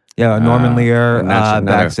 Yeah, Norman Lear back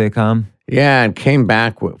sitcom. Yeah, and came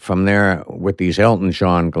back from there with these Elton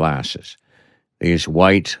John glasses. These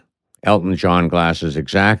white Elton John glasses,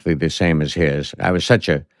 exactly the same as his. I was such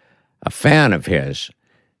a fan of his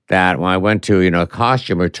that when I went to, a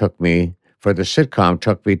costumer took me to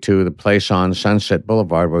the place on Sunset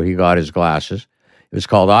Boulevard where he got his glasses. It was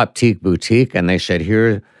called Optique Boutique, and they said,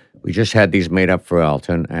 here, we just had these made up for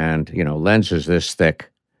Elton, and, lenses this thick.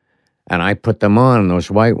 And I put them on, those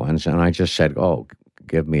white ones, and I just said, oh,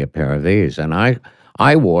 give me a pair of these. And I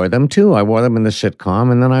wore them, too. I wore them in the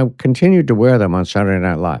sitcom, and then I continued to wear them on Saturday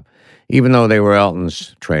Night Live, even though they were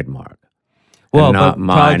Elton's trademark. Well, not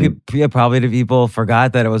mine. Probably the people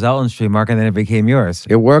forgot that it was Elton's trademark, and then it became yours.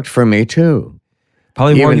 It worked for me, too.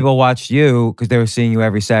 Probably more people watched you because they were seeing you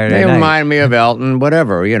every Saturday night. They remind me of Elton,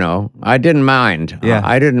 whatever, I didn't mind. Yeah.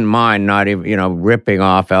 I didn't mind not even, ripping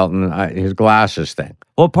off Elton, his glasses thing.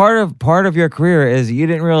 Well, part of your career is you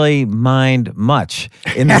didn't really mind much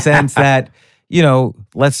in the sense that,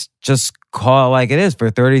 let's just call it like it is. For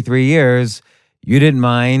 33 years, you didn't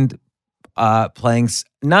mind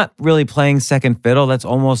not really playing second fiddle. That's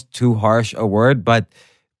almost too harsh a word, but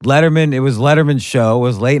Letterman, it was Letterman's show. It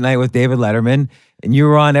was Late Night with David Letterman. And you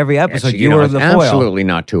were on every episode. You were the foil. Absolutely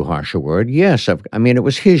not too harsh a word. Yes, it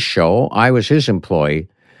was his show. I was his employee.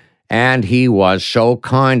 And he was so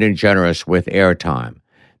kind and generous with airtime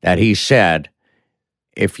that he said,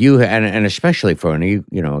 if you, and especially for an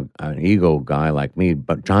ego guy like me,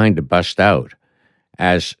 but trying to bust out,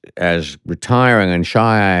 as retiring and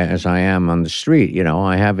shy as I am on the street,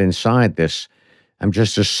 I have inside this, I'm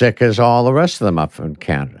just as sick as all the rest of them up in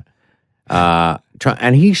Canada.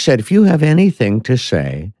 And he said, if you have anything to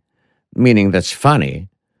say, meaning that's funny,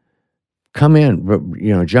 come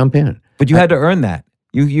in, jump in. But you had to earn that.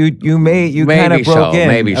 You kind of broke in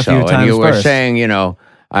maybe a few so. times And you first. were saying,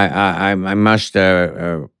 I must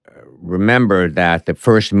remember that the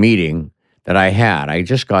first meeting that I had, I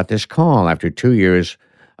just got this call after 2 years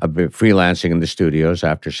of freelancing in the studios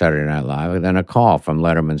after Saturday Night Live, and then a call from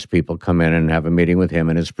Letterman's people come in and have a meeting with him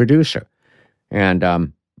and his producer. And,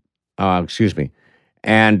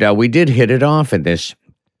 And we did hit it off in this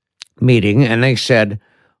meeting, and they said,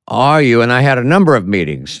 are you? And I had a number of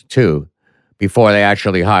meetings, too, before they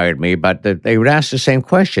actually hired me, but they would ask the same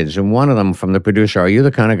questions. And one of them from the producer, are you the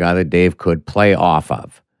kind of guy that Dave could play off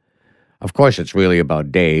of? Of course, it's really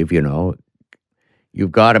about Dave,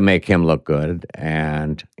 you've got to make him look good,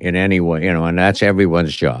 and in any way, and that's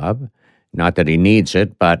everyone's job. Not that he needs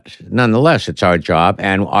it, but nonetheless, it's our job.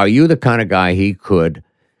 And are you the kind of guy he could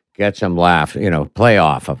get some laugh, play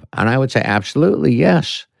off of? And I would say, absolutely,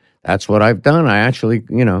 yes. That's what I've done. I actually,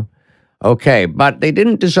 okay. But they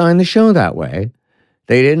didn't design the show that way.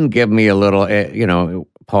 They didn't give me a little,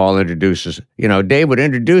 Paul introduces, Dave would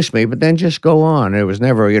introduce me, but then just go on. It was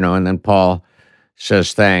never, and then Paul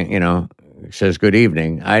says, says good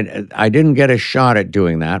evening. I didn't get a shot at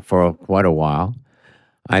doing that for quite a while.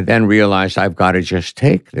 I then realized I've got to just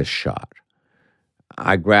take this shot.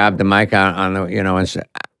 I grabbed the mic out on the,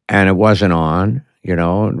 and it wasn't on,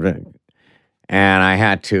 and I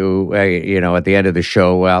had to, at the end of the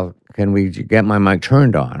show, well, can we get my mic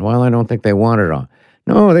turned on? Well, I don't think they want it on.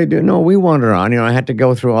 No, they do. No, we want it on. I had to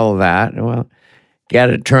go through all of that. Well,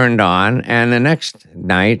 get it turned on, and the next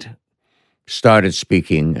night started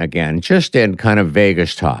speaking again, just in kind of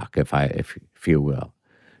Vegas talk, if you will.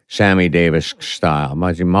 Sammy Davis style,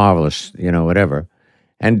 marvelous, whatever.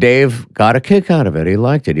 And Dave got a kick out of it. He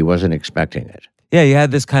liked it. He wasn't expecting it. Yeah, you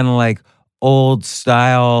had this kind of like old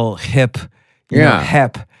style, hip,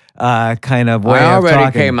 hep kind of way of talking. I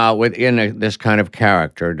already came out with this kind of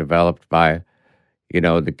character developed by,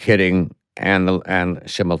 the kidding and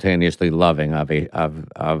simultaneously loving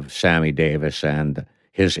of Sammy Davis and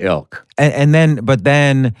his ilk. But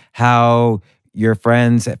then how your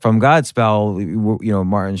friends from Godspell,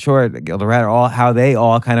 Martin Short, Gilda Radner, how they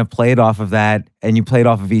all kind of played off of that, and you played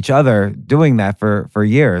off of each other doing that for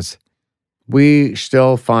years. We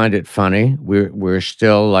still find it funny. We're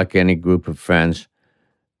still, like any group of friends,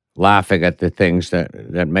 laughing at the things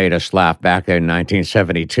that made us laugh back in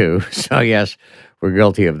 1972. So yes, we're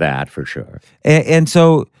guilty of that for sure. And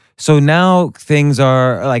so now things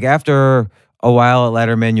are like, after a while at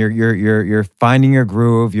Letterman, you're finding your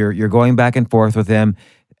groove. You're going back and forth with him,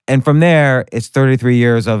 and from there, it's 33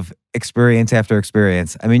 years of experience after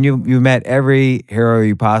experience. I mean, you met every hero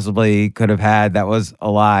you possibly could have had that was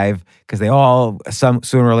alive, because they all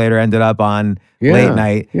sooner or later ended up on late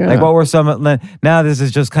night. Yeah. Like, what were some? Now this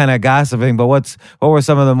is just kind of gossiping, but what were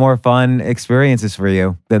some of the more fun experiences for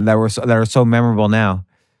you that are so memorable now?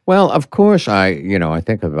 Well, of course, I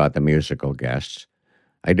think about the musical guests.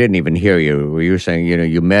 I didn't even hear you. Were you saying,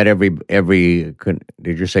 you met every,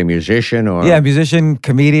 did you say musician or? Yeah, musician,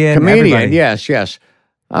 comedian, everybody. Yes.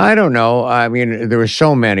 I don't know. I mean, there were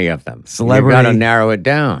so many of them. Celebrity. You got to narrow it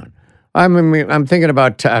down. I mean, I'm thinking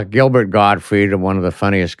about Gilbert Gottfried, one of the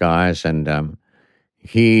funniest guys, and I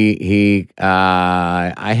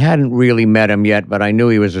hadn't really met him yet, but I knew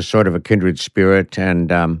he was a sort of a kindred spirit,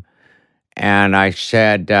 and I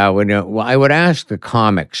said, I would ask the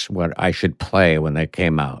comics what I should play when they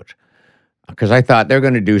came out, because I thought they're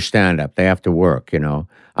going to do stand-up. They have to work,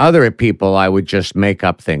 Other people, I would just make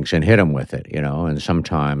up things and hit them with it, and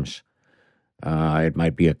sometimes it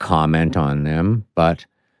might be a comment on them, but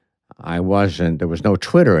there was no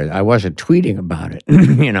Twitter. I wasn't tweeting about it,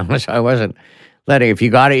 so I wasn't letting, if you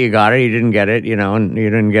got it, you got it. You didn't get it, and you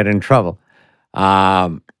didn't get in trouble.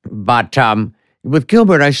 With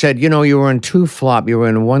Gilbert, I said, you were in two flop. You were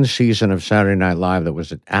in one season of Saturday Night Live that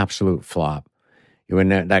was an absolute flop. You were in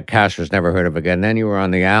that cast was never heard of again. Then you were on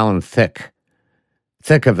the Alan Thicke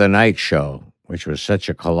of the Night show, which was such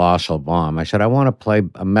a colossal bomb. I said, I want to play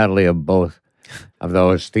a medley of both of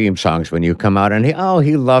those theme songs when you come out. And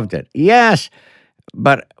he loved it. Yes.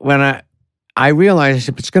 But when I realized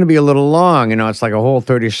it's going to be a little long, it's like a whole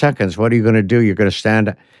 30 seconds. What are you going to do? You're going to stand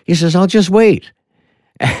up. He says, I'll just wait.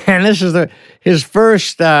 And this is his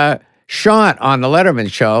first shot on the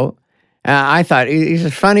Letterman show. I thought he's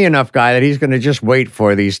a funny enough guy that he's going to just wait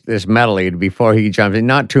for this medley before he jumps in.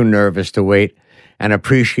 Not too nervous to wait and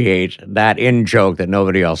appreciate that in-joke that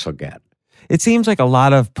nobody else will get. It seems like a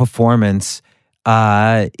lot of performance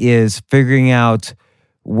is figuring out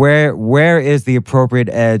where is the appropriate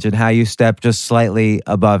edge and how you step just slightly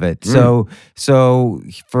above it. So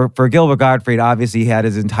for Gilbert Gottfried, obviously he had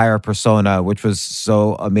his entire persona, which was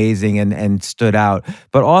so amazing and stood out,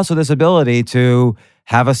 but also this ability to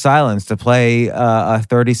have a silence, to play a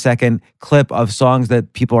 30-second clip of songs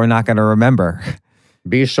that people are not going to remember.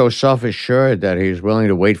 Be so self-assured that he's willing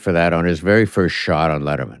to wait for that on his very first shot on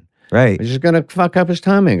Letterman. Right. Which is going to fuck up his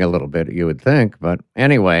timing a little bit, you would think. But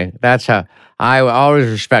anyway, that's how I always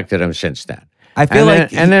respected him since then. I feel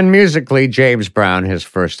and then musically, James Brown, his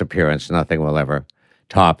first appearance, nothing will ever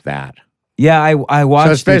top that. Yeah, I watched.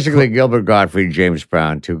 So it's basically Gilbert Gottfried, James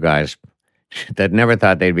Brown, two guys that never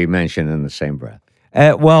thought they'd be mentioned in the same breath.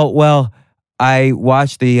 Well, I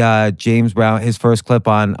watched the James Brown, his first clip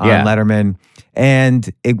on Letterman, and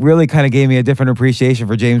it really kind of gave me a different appreciation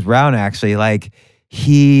for James Brown, actually. Like,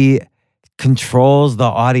 he controls the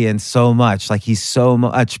audience so much. Like he's so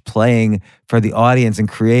much playing for the audience and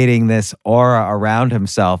creating this aura around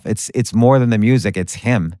himself. It's more than the music, it's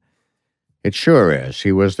him. It sure is.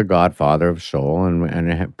 He was the godfather of soul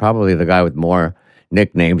and probably the guy with more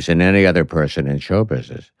nicknames than any other person in show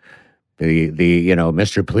business. The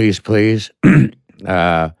Mr. Please Please,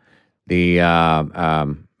 the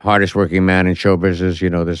hardest working man in show business.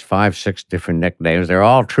 There's 5-6 different nicknames. They're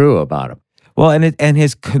all true about him. Well, and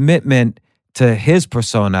his commitment to his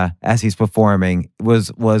persona as he's performing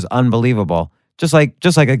was unbelievable. Just like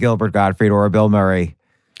a Gilbert Gottfried or a Bill Murray.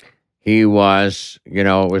 He was, it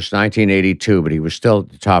was 1982, but he was still at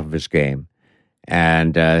the top of his game.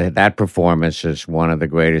 And that performance is one of the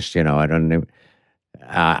greatest,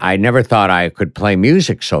 I never thought I could play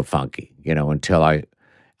music so funky, until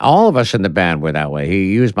all of us in the band were that way.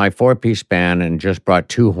 He used my 4-piece band and just brought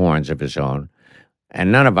 2 horns of his own.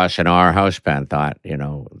 And none of us in our house band thought,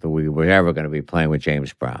 that we were ever going to be playing with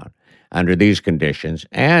James Brown under these conditions.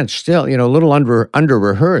 And still, a little under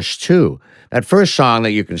rehearsed too. That first song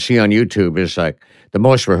that you can see on YouTube is like the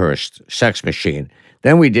most rehearsed, Sex Machine.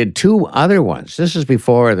 Then we did 2 other ones. This is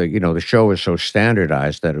before the show was so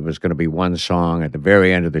standardized that it was going to be one song at the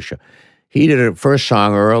very end of the show. He did a first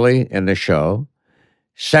song early in the show.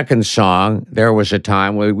 Second song, there was a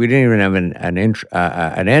time where we didn't even have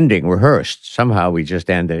an ending rehearsed. Somehow we just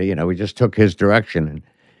ended, we just took his direction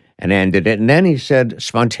and ended it. And then he said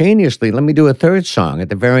spontaneously, let me do a third song at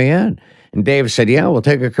the very end. And Dave said, yeah, we'll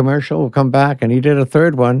take a commercial, we'll come back. And he did a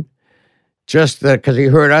third one just because he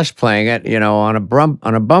heard us playing it, on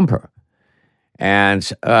a bumper. And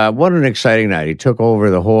what an exciting night. He took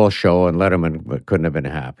over the whole show, and Letterman couldn't have been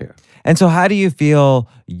happier. And so how do you feel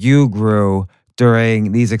you grew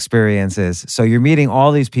during these experiences? So you're meeting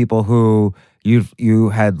all these people who you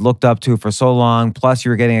had looked up to for so long, plus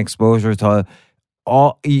you were getting exposure to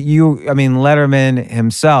Letterman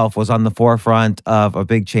himself was on the forefront of a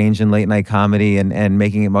big change in late night comedy and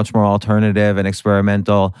making it much more alternative and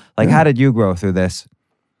experimental. How did you grow through this?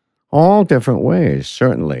 All different ways,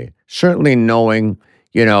 certainly. Certainly knowing,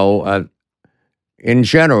 in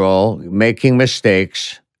general, making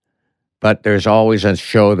mistakes, but there's always a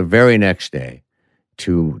show the very next day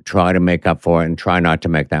to try to make up for it and try not to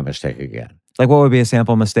make that mistake again. Like what would be a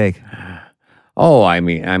sample mistake? Oh, I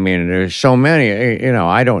mean, there's so many,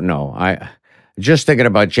 I don't know. Just thinking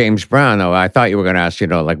about James Brown, though, I thought you were going to ask,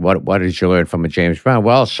 what did you learn from a James Brown?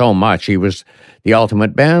 Well, so much. He was the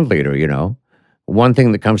ultimate band leader, One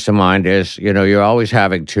thing that comes to mind is, you're always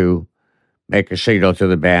having to make a signal to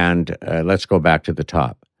the band, let's go back to the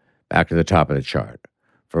top of the chart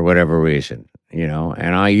for whatever reason,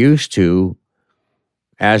 And I used to,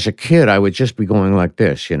 as a kid, I would just be going like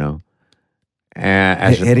this,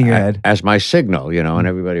 Hitting your head. As my signal, and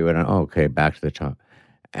everybody went, oh, okay, back to the top.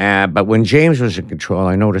 But when James was in control,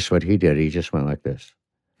 I noticed what he did. He just went like this.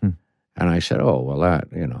 And I said, oh, well, that,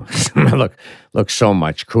 looks so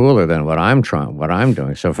much cooler than what I'm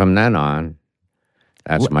doing. So from then on,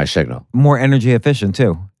 that's my signal. More energy efficient,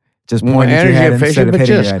 too. Just more energy efficient, but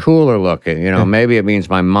just your cooler looking. Maybe it means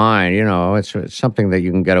my mind, it's something that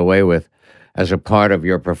you can get away with as a part of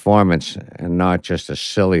your performance and not just a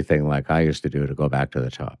silly thing like I used to do to go back to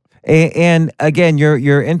the top. And again,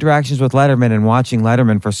 your interactions with Letterman and watching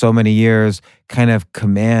Letterman for so many years kind of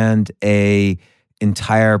command a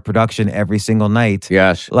entire production every single night.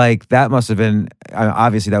 Yes. Like that must have been,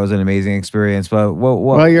 obviously that was an amazing experience, but what?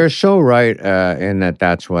 Well, you're so right in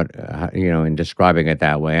that's what, in describing it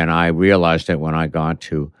that way. And I realized it when I got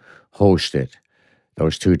to host it.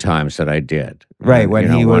 Those 2 times that I did. Right,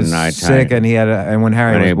 when he was sick and when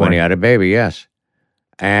Harry was born. When he had a baby, yes.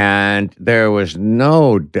 And there was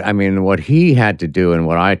what he had to do and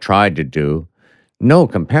what I tried to do, no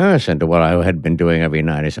comparison to what I had been doing every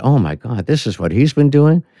night. I said, oh my God, this is what he's been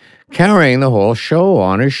doing? Carrying the whole show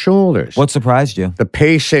on his shoulders. What surprised you? The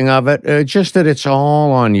pacing of it, just that it's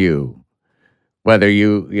all on you. Whether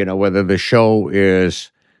whether the show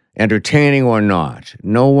is entertaining or not.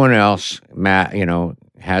 No one else,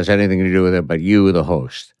 has anything to do with it but you, the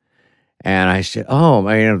host. And I said,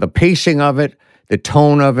 the pacing of it, the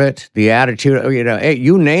tone of it, the attitude,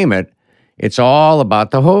 you name it, it's all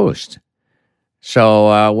about the host.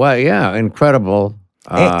 So, incredible.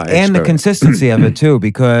 And the consistency of it, too,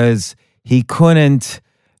 because he couldn't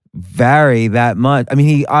vary that much. I mean,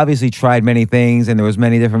 he obviously tried many things and there was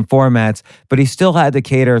many different formats, but he still had to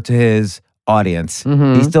cater to his audience.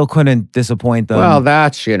 Mm-hmm. He still couldn't disappoint them. Well,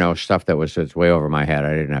 that's, stuff that was way over my head.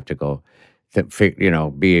 I didn't have to go,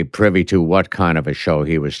 be privy to what kind of a show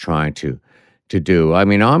he was trying to do. I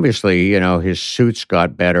mean, obviously, his suits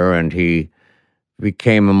got better and he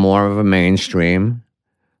became more of a mainstream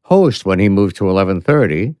host when he moved to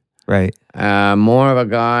 11:30. Right. More of a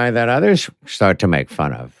guy that others start to make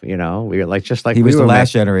fun of. You know, we like just like He was we the were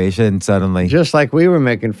last generation suddenly. just like we were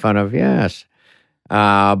making fun of. Yes.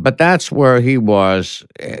 But that's where he was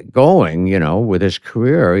going, you know, with his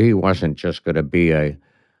career. He wasn't just going to be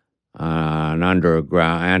an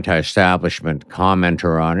underground anti-establishment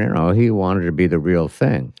commenter on, you know, he wanted to be the real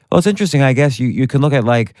thing. Well, it's interesting. I guess you can look at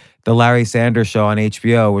like the Larry Sanders Show on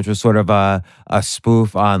HBO, which was sort of a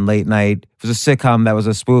spoof on late night. It was a sitcom that was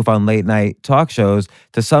a spoof on late night talk shows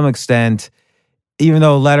to some extent. Even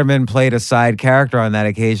though Letterman played a side character on that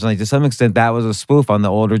occasionally, to some extent, that was a spoof on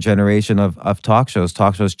the older generation of talk shows.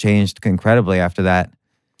 Talk shows changed incredibly after that.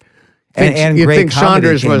 And you great think comedy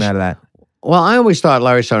Sanders came was, out of that. well, I always thought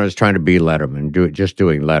Larry Sanders was trying to be Letterman, just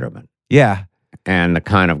doing Letterman. Yeah. And the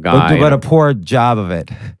kind of guy. But a poor job of it.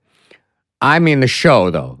 I mean, the show,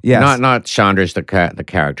 though. Yes. Not Sanders, the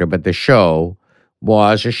character, but the show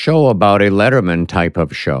was a show about a Letterman type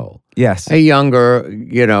of show. Yes. A younger,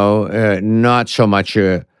 you know, not so much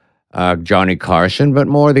Johnny Carson, but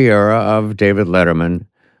more the era of David Letterman,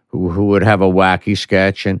 who would have a wacky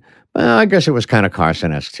sketch. And well, I guess it was kind of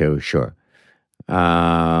Carson-esque too, sure.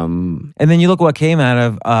 And then you look what came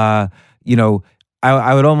out of, you know,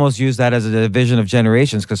 I would almost use that as a division of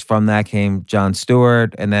generations because from that came Jon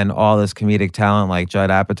Stewart and then all this comedic talent like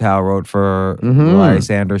Judd Apatow wrote for the Larry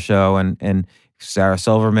Sanders Show and Sarah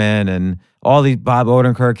Silverman and all these Bob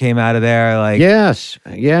Odenkirk came out of there. Like yes.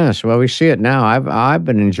 Well, we see it now. I've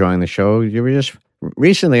been enjoying the show. You were just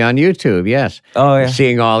recently on YouTube. Yes. Oh yeah.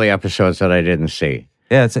 Seeing all the episodes that I didn't see.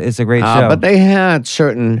 Yeah, it's a great show. But they had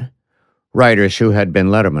certain writers who had been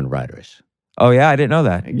Letterman writers. Oh yeah, I didn't know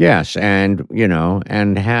that. Yes, and you know,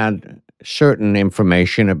 and had certain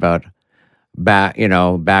information about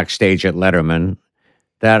backstage at Letterman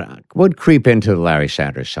that would creep into Larry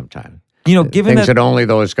Sanders sometime. You know, given things that only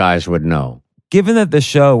those guys would know. Given that the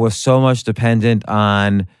show was so much dependent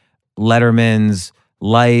on Letterman's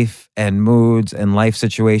life and moods and life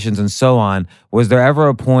situations and so on, was there ever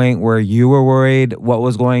a point where you were worried what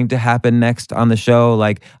was going to happen next on the show?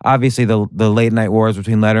 Like, obviously, the late night wars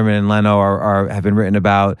between Letterman and Leno have been written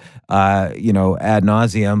about, ad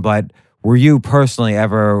nauseum. But were you personally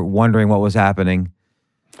ever wondering what was happening?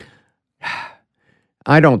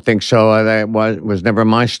 I don't think so. That was never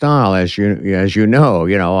my style, as you know.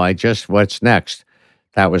 You know, I just what's next.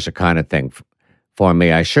 That was the kind of thing for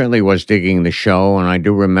me. I certainly was digging the show, and I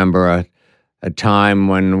do remember a time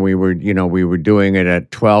when we were doing it at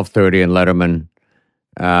 12:30, and Letterman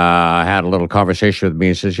had a little conversation with me.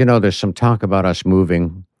 He says, there's some talk about us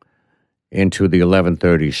moving into the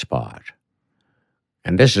 11:30 spot,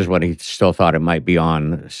 and this is when he still thought it might be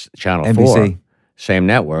on Channel NBC. 4, same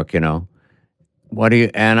network, What do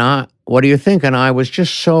you think? And I was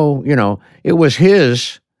just so, it was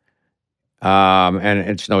his, and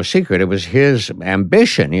it's no secret, it was his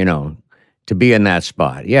ambition, to be in that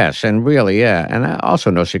spot. Yes, and really, yeah. And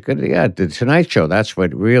also no secret, yeah, the Tonight Show, that's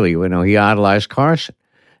what really, he idolized Carson,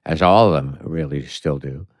 as all of them really still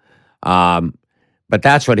do. But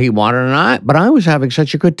that's what he wanted, but I was having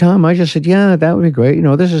such a good time. I just said, yeah, that would be great.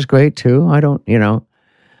 This is great too.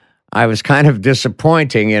 I was kind of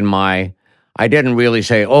disappointing in I didn't really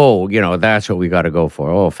say, that's what we got to go for.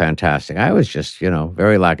 Oh, fantastic. I was just,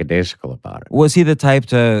 very lackadaisical about it. Was he the type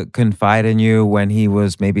to confide in you when he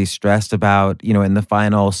was maybe stressed about, in the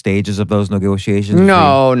final stages of those negotiations?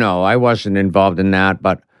 No, I wasn't involved in that.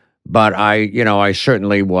 But I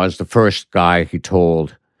certainly was the first guy he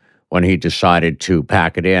told when he decided to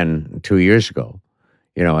pack it in 2 years ago,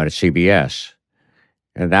 at CBS.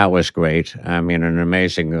 And that was great. I mean, an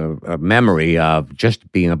amazing memory of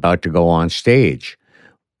just being about to go on stage.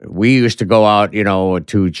 We used to go out,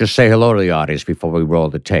 to just say hello to the audience before we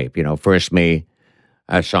rolled the tape. First me,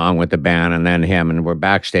 a song with the band, and then him. And we're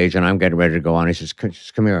backstage, and I'm getting ready to go on. He says,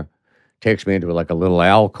 come here. Takes me into like a little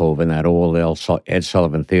alcove in that old Ed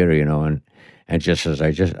Sullivan Theater, and just as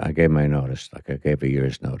I gave my notice, like I gave a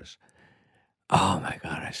year's notice. Oh, my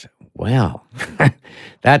God. I said, well,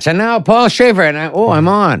 that's a now Paul Shaffer. And I'm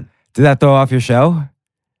on. Did that throw off your show?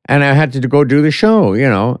 And I had to go do the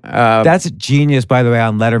show, That's genius, by the way,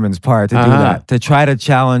 on Letterman's part to do that, to try to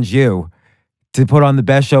challenge you, to put on the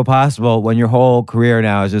best show possible when your whole career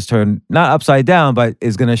now is just turned, not upside down, but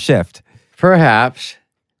is going to shift. Perhaps.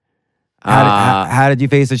 How did you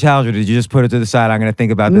face the challenge? Or did you just put it to the side? I'm going to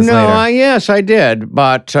think about this later. Yes, I did.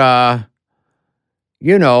 But...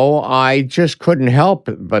 I just couldn't help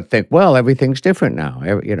but think, well, everything's different now.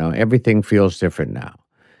 Everything feels different now.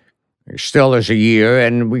 Still, there's a year,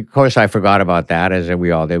 and of course, I forgot about that, as we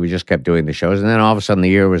all did. We just kept doing the shows, and then all of a sudden, the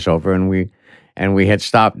year was over, and and we had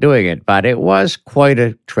stopped doing it. But it was quite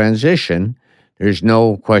a transition. There's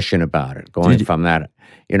no question about it. Going from that,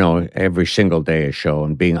 every single day a show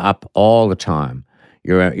and being up all the time.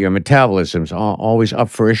 Your metabolism's always up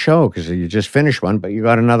for a show because you just finished one, but you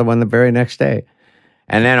got another one the very next day.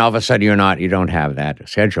 And then all of a sudden you don't have that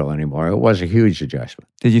schedule anymore. It was a huge adjustment.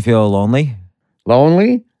 Did you feel lonely?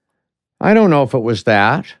 Lonely? I don't know if it was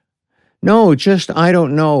that. No, I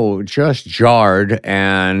don't know, just jarred,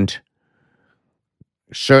 and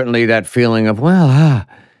certainly that feeling of,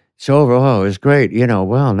 it's over, it was great,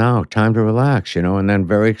 now time to relax, and then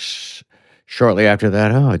very shortly after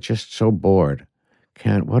that, it's just so bored.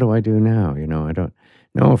 What do I do now? I don't,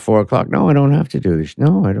 no, 4 o'clock, no, I don't have to do this.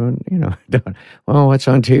 No, I don't, what's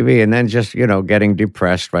on TV? And then just, getting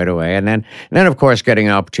depressed right away. And then of course, getting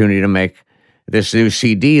an opportunity to make this new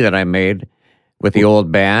CD that I made with the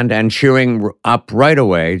old band and cheering up right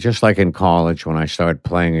away, just like in college when I started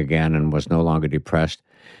playing again and was no longer depressed.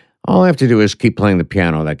 All I have to do is keep playing the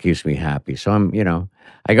piano. That keeps me happy. So I'm,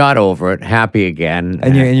 I got over it, happy again.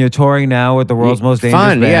 And you're touring now with the world's most dangerous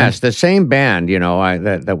band. Fun, yes, the same band.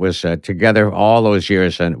 That was together all those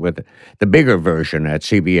years, and with the bigger version at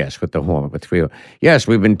CBS with the horn with three. Yes,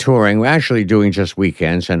 we've been touring. We're actually doing just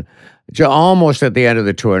weekends, and almost at the end of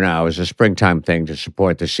the tour now. It's a springtime thing to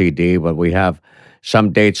support the CD, but we have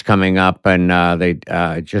some dates coming up, and they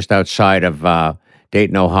just outside of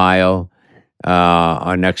Dayton, Ohio.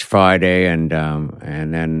 On next Friday, and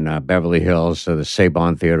then Beverly Hills, so the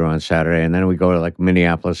Saban Theater on Saturday, and then we go to like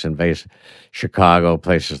Minneapolis and Chicago,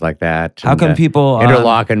 places like that. How can people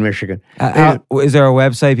Interlochen, Michigan? Is there a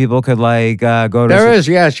website people could go to? There is,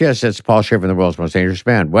 yes. It's Paul Shaffer and the World's Most Dangerous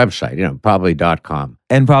Band website. Probably.com,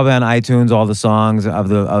 and probably on iTunes. All the songs of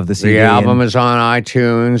the CD. The album is on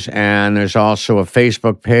iTunes, and there's also a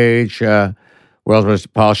Facebook page.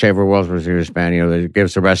 Paul Shaffer, World's Most Dangerous Band, that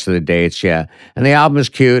gives the rest of the dates, yeah. And the album is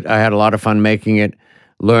cute. I had a lot of fun making it.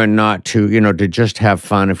 Learn not to, to just have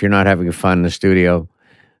fun. If you're not having fun in the studio,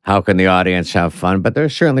 how can the audience have fun? But there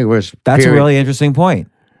certainly was... That's a really interesting point.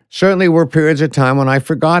 Certainly were periods of time when I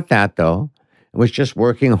forgot that, though. It was just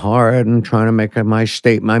working hard and trying to make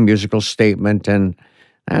my musical statement, and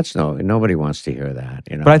that's nobody wants to hear that,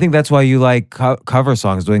 But I think that's why you like cover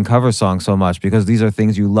songs, doing cover songs so much, because these are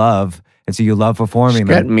things you love. And so you love performing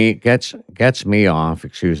them. Gets me off,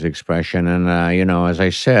 excuse the expression. And, as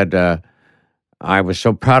I said, I was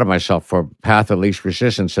so proud of myself for Path of Least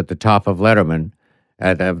Resistance at the top of Letterman,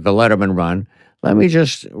 at the Letterman run. Let me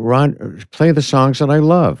just play the songs that I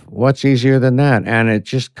love. What's easier than that? And it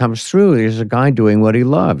just comes through. There's a guy doing what he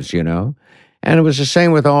loves, And it was the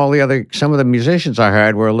same with some of the musicians I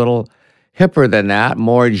hired were a little hipper than that,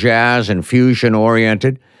 more jazz and fusion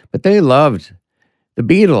oriented, but they loved the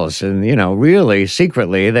Beatles, and, really,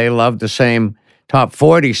 secretly, they loved the same top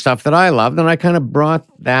 40 stuff that I loved, and I kind of brought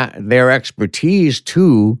their expertise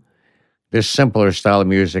to this simpler style of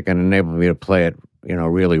music and enabled me to play it,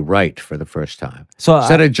 really right for the first time. So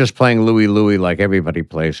instead of just playing Louie Louie like everybody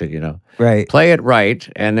plays it, Right. Play it right,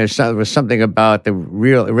 and there was something about the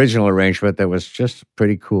real original arrangement that was just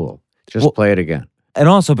pretty cool. Play it again. And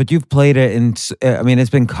also, but you've played it it's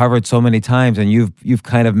been covered so many times, and you've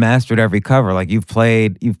kind of mastered every cover. Like you've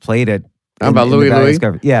played it. How about Louie Louie?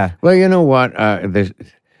 Yeah. Well, you know what?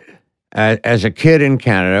 As a kid in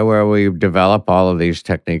Canada, where we develop all of these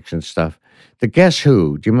techniques and stuff, the Guess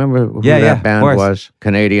Who? Do you remember who that band was?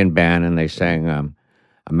 Canadian band, and they sang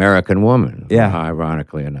 "American Woman." Yeah.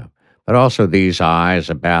 Ironically enough, but also "These Eyes,"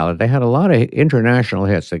 a ballad. They had a lot of international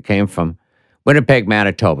hits that came from Winnipeg,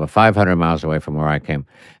 Manitoba, 500 miles away from where I came.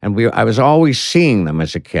 And I was always seeing them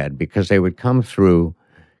as a kid because they would come through,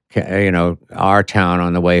 our town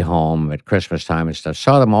on the way home at Christmas time and stuff.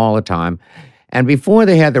 Saw them all the time. And before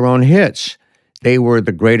they had their own hits, they were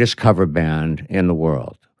the greatest cover band in the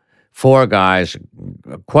world. 4 guys,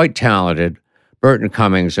 quite talented. Burton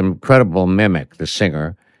Cummings, incredible mimic, the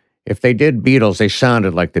singer. If they did Beatles, they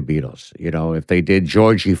sounded like the Beatles. If they did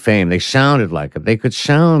Georgie Fame, they sounded like it. They could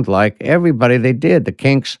sound like everybody they did, the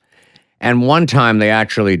Kinks. And one time they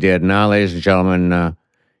actually did. Now, ladies and gentlemen,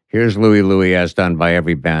 here's Louie Louie as done by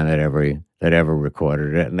every band that ever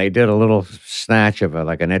recorded it. And they did a little snatch of it,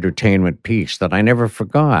 like an entertainment piece that I never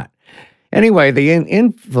forgot. Anyway, the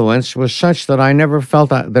influence was such that I never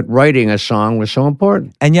felt that writing a song was so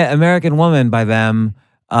important. And yet, American Woman by them...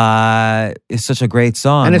 is such a great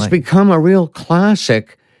song. And it's become a real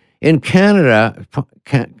classic in Canada.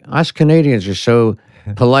 Us Canadians are so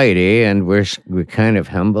polite, and we're kind of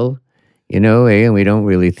humble, and we don't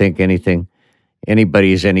really think anything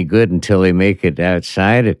anybody's any good until they make it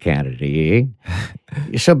outside of Canada, eh?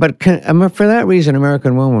 So, but for that reason,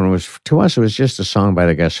 American Woman was, to us, it was just a song by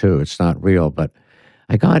the Guess Who. It's not real, but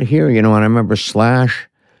I got here, and I remember Slash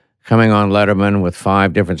coming on Letterman with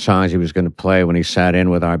 5 different songs he was going to play when he sat in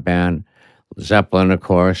with our band. Zeppelin, of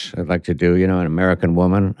course, I'd like to do, an American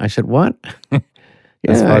Woman. I said, what?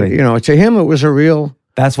 That's funny. To him, it was a real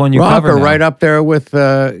That's one you rocker cover now. right up there with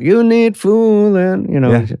You Need Foolin',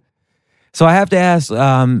 Yeah. So I have to ask,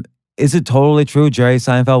 is it totally true Jerry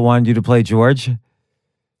Seinfeld wanted you to play George?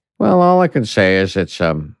 Well, all I can say is it's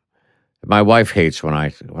my wife hates when I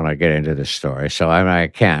get into this story, so I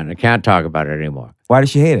can't talk about it anymore. Why does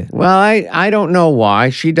she hate it? Well, I don't know why.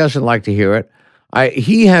 She doesn't like to hear it.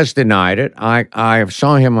 He has denied it. I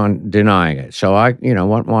saw him on denying it. So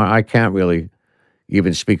what more? I can't really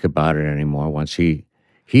even speak about it anymore. Once he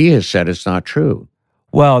has said it's not true.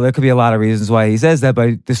 Well, there could be a lot of reasons why he says that,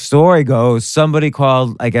 but the story goes somebody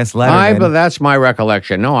called, I guess, Letterman. But that's my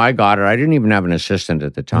recollection. No, I got it. I didn't even have an assistant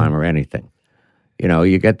at the time or anything.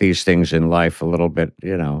 You get these things in life a little bit,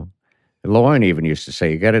 Lauren even used to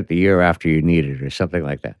say, you get it the year after you need it or something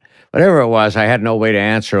like that. Whatever it was, I had no way to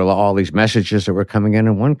answer all these messages that were coming in,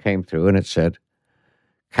 and one came through and it said,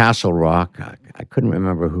 Castle Rock. I couldn't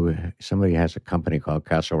remember who. Somebody has a company called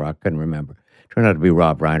Castle Rock. Couldn't remember. Turned out to be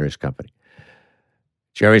Rob Reiner's company.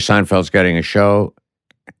 Jerry Seinfeld's getting a show,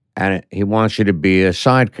 and he wants you to be a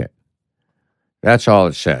sidekick. That's all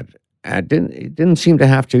it said. It didn't seem to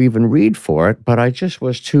have to even read for it, but I just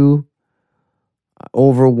was too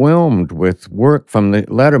overwhelmed with work from the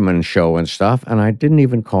Letterman show and stuff, and I didn't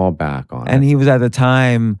even call back on it. And he was, at the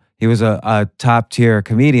time, he was a top-tier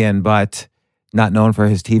comedian, but not known for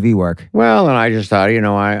his TV work. Well, and I just thought,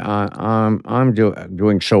 I'm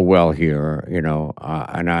doing so well here,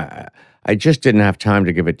 and I just didn't have time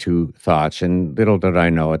to give it 2 thoughts. And little did I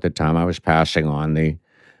know at the time I was passing on the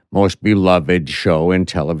most beloved show in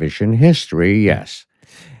television history. Yes,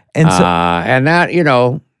 and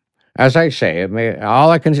that, as I say, it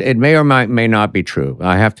may or may not be true.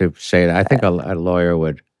 I have to say that. I think a lawyer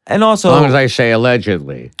would. And also, as long as I say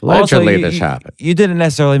allegedly this happened. You didn't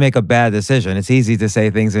necessarily make a bad decision. It's easy to say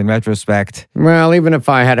things in retrospect. Well, even if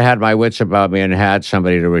I had my wits about me and had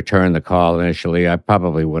somebody to return the call initially, I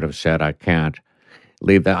probably would have said, I can't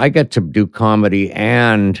leave that. I get to do comedy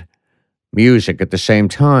and music at the same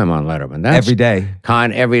time on Letterman. That's every day.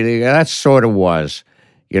 Every day. That sort of was,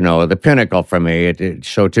 the pinnacle for me.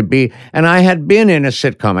 So to be, and I had been in a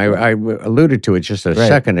sitcom. I alluded to it just a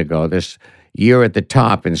second ago. This year at the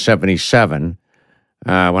top in 1977,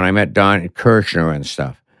 when I met Don Kirshner and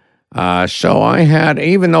stuff. So I had,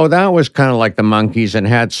 even though that was kind of like the Monkees and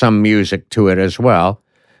had some music to it as well,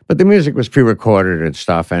 but the music was pre-recorded and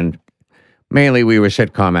stuff, and mainly we were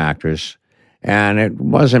sitcom actors, and it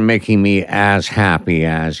wasn't making me as happy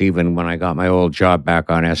as even when I got my old job back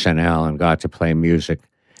on SNL and got to play music.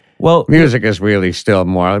 Well, music is really still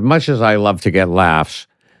more, as much as I love to get laughs,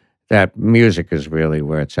 that music is really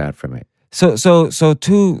where it's at for me. So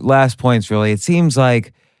 2 last points, really. It seems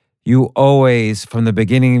like you always, from the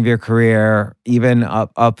beginning of your career, even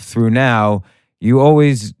up through now, you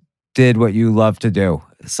always did what you love to do.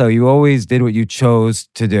 So you always did what you chose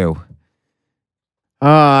to do.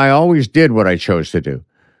 I always did what I chose to do.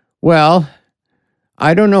 Well,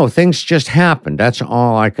 I don't know. Things just happened. That's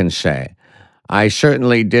all I can say. I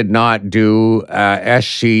certainly did not do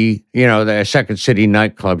SC, the Second City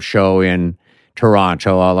nightclub show in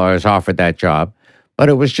Toronto, although I was offered that job. But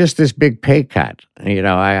it was just this big pay cut.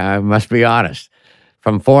 I must be honest.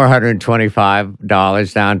 From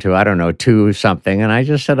 $425 down to, I don't know, 2 something. And I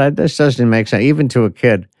just said, this doesn't make sense, even to a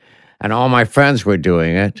kid. And all my friends were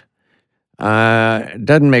doing it. It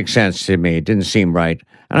doesn't make sense to me. It didn't seem right.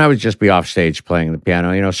 And I would just be off stage playing the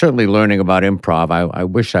piano, certainly learning about improv. I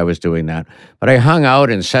wish I was doing that. But I hung out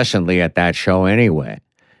incessantly at that show anyway.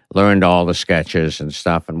 Learned all the sketches and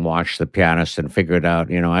stuff and watched the pianist and figured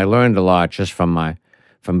out, I learned a lot just from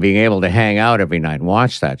being able to hang out every night and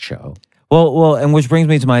watch that show. Well, and which brings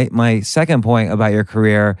me to my second point about your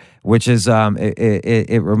career, which is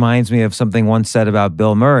it reminds me of something once said about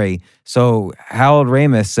Bill Murray. So Harold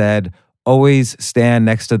Ramis said, always stand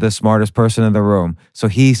next to the smartest person in the room. So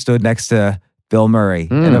he stood next to Bill Murray.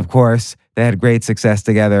 And of course, they had great success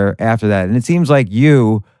together after that. And it seems like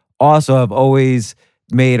you also have always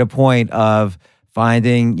made a point of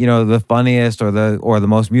finding, the funniest or the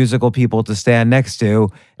most musical people to stand next to.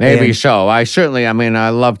 Maybe so. I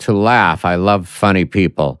love to laugh. I love funny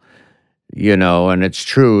people, and it's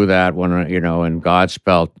true that when, in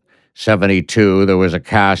Godspell 72, there was a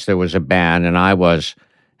cast, there was a band, and I was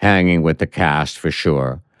hanging with the cast for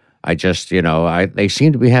sure. I just, they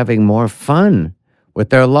seem to be having more fun with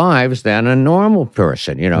their lives than a normal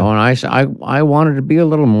person, and I wanted to be a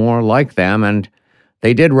little more like them, and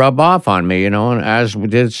they did rub off on me, and as we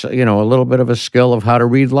did, a little bit of a skill of how to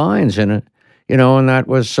read lines in it, and that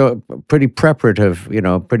was so pretty preparative,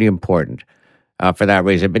 pretty important for that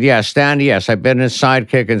reason. But yeah, Stan, yes, I've been a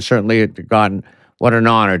sidekick, and certainly gotten, what an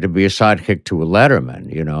honor to be a sidekick to a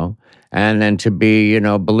Letterman, and then to be,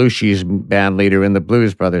 Belushi's band leader in the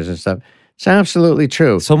Blues Brothers and stuff. It's absolutely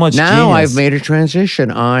true. So much now genius. I've made a transition.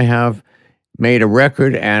 I have made a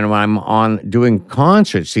record, and I'm on doing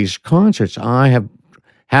concerts. These concerts, I have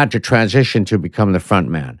had to transition to become the front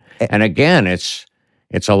man. And again, it's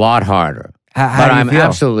a lot harder. How do you I'm feel?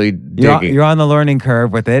 Absolutely digging. You're on the learning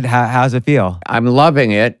curve with it. How's it feel? I'm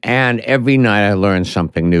loving it, and every night I learn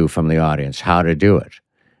something new from the audience, how to do it.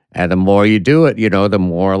 And the more you do it, the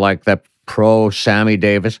more like the pro Sammy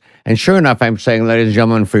Davis. And sure enough, I'm saying, ladies and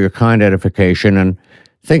gentlemen, for your kind edification, and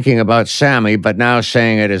thinking about Sammy, but now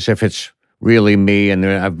saying it as if it's really me, and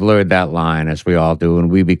I've blurred that line, as we all do,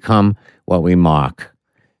 and we become what we mock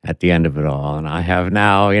at the end of it all. And I have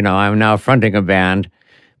now, I'm now fronting a band,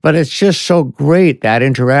 but it's just so great, that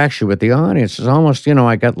interaction with the audience. It's almost,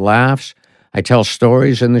 I get laughs. I tell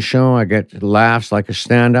stories in the show. I get laughs like a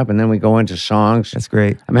stand-up, and then we go into songs. That's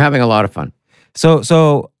great. I'm having a lot of fun. So,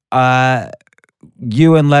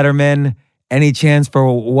 you and Letterman, any chance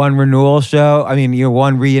for one renewal show? I mean,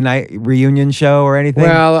 one reunion show or anything?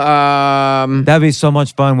 Well, that'd be so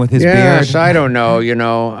much fun with his beard. Yes, I don't know.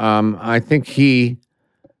 I think he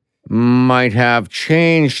might have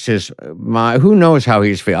changed his mind. Who knows how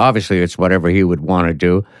he's feeling? Obviously, it's whatever he would want to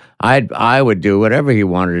do. I would do whatever he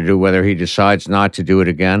wanted to do, whether he decides not to do it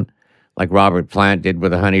again, like Robert Plant did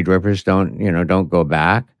with the Honey Drippers. Don't go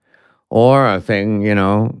back. Or a thing,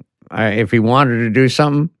 if he wanted to do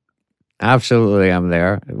something, absolutely, I'm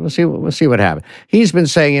there. We'll see what happens. He's been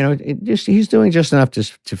saying, he's doing just enough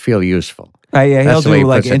to feel useful. Yeah, That's he'll do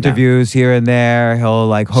like interviews here and there. He'll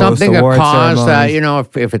like host something award to cause ceremonies.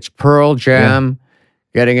 that, if it's Pearl Jam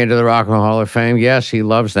getting into the Rock and Roll Hall of Fame, yes, he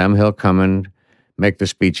loves them. He'll come and make the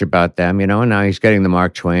speech about them, and now he's getting the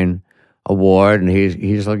Mark Twain Award, and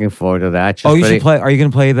he's looking forward to that. You should play. Are you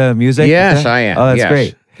going to play the music? Yes, I am. Oh, that's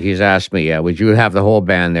great. He's asked me, would you have the whole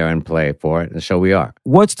band there and play for it? And so we are.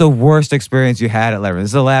 What's the worst experience you had at Letterman? This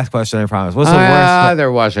is the last question, I promise. What's the worst?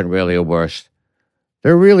 There wasn't really a worst.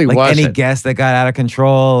 There really wasn't. Any guest that got out of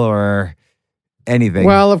control or anything?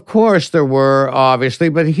 Well, of course there were, obviously,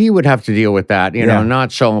 but he would have to deal with that,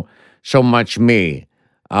 not so much me.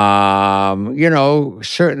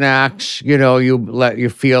 Certain acts, you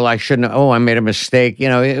feel I shouldn't, I made a mistake.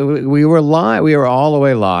 We were live. We were all the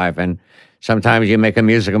way live, and sometimes you make a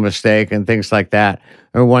musical mistake and things like that.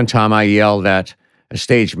 Or one time I yelled at a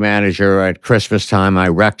stage manager at Christmas time. I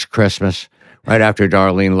wrecked Christmas right after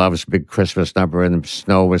Darlene Love's big Christmas number, and the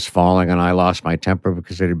snow was falling, and I lost my temper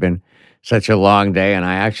because it had been such a long day, and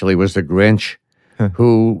I actually was the Grinch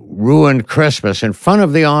who ruined Christmas in front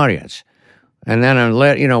of the audience. And then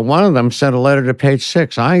one of them sent a letter to Page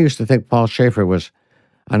Six. I used to think Paul Shaffer was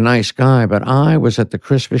a nice guy, but I was at the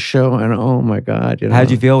Christmas show, and oh my God.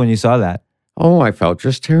 How'd you feel when you saw that? Oh, I felt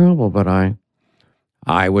just terrible, but I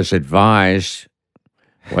was advised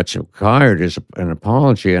what's required is an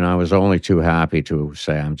apology, and I was only too happy to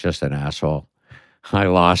say, I'm just an asshole. I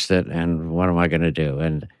lost it, and what am I going to do?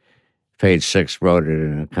 And Page Six wrote it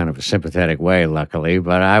in a kind of a sympathetic way, luckily,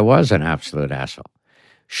 but I was an absolute asshole.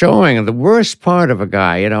 Showing the worst part of a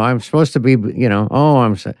guy, I'm supposed to be,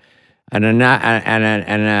 I'm what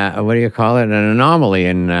do you call it? An anomaly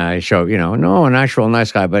in a show, no, an actual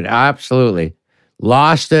nice guy, but absolutely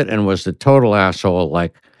lost it and was the total asshole,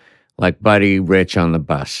 like Buddy Rich on the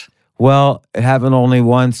bus. Well, it happened only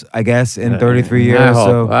once, I guess, in 33 years. I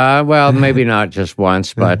hope. Well, maybe not just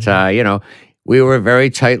once, but, we were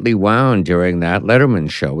very tightly wound during that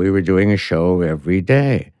Letterman show. We were doing a show every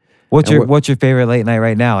day. What's your favorite late night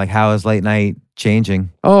right now? Like, how is late night changing?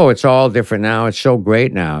 Oh, it's all different now. It's so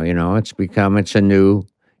great now. It's a new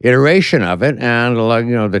iteration of it. And,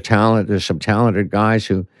 there's some talented guys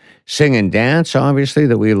who sing and dance, obviously,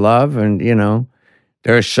 that we love. And,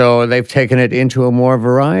 they've taken it into a more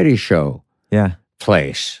variety show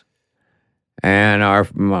place. And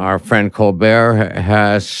our friend Colbert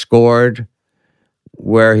has scored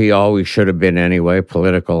where he always should have been anyway,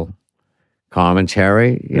 political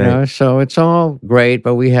commentary, Right. So it's all great,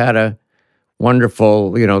 but we had a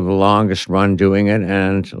wonderful, the longest run doing it,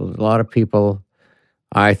 and a lot of people,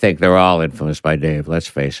 I think they're all influenced by Dave, let's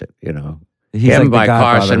face it, He's him like the by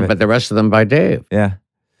godfather of Carson, it. but the rest of them by Dave. Yeah.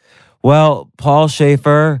 Well, Paul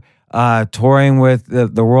Shaffer, touring with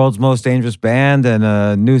the world's most dangerous band and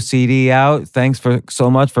a new CD out. Thanks so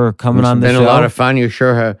much for coming on the show. It's been a lot of fun. You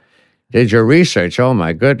sure did your research. Oh,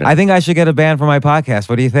 my goodness. I think I should get a band for my podcast.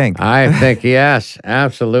 What do you think? I think, yes,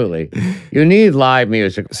 absolutely. You need live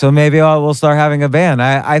music. So maybe we'll start having a band.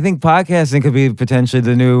 I think podcasting could be potentially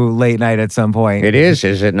the new late night at some point. It is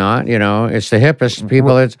it not? It's the hippest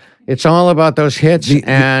people. It's all about those hits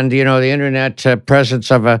and, the internet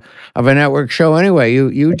presence of a network show. Anyway,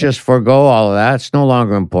 you just forego all of that. It's no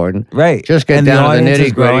longer important. Right. Just get down to the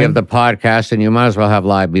nitty-gritty of the podcast, and you might as well have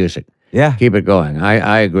live music. Yeah. Keep it going.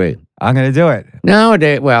 I agree. I'm going to do it.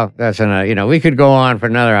 Nowadays, well, that's another, we could go on for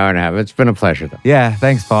another hour and a half. It's been a pleasure, though. Yeah,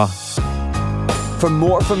 thanks, Paul. For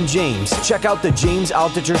more from James, check out The James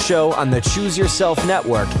Altucher Show on the Choose Yourself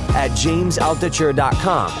Network at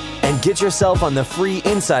jamesaltucher.com and get yourself on the free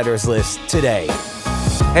insiders list today.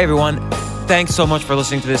 Hey, everyone. Thanks so much for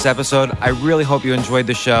listening to this episode. I really hope you enjoyed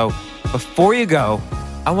the show. Before you go,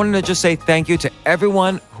 I wanted to just say thank you to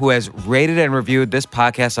everyone who has rated and reviewed this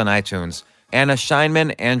podcast on iTunes. Anna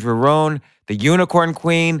Scheinman, Andrew Rohn, the Unicorn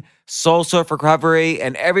Queen, Soul Surf Recovery,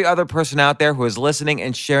 and every other person out there who is listening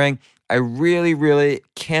and sharing. I really, really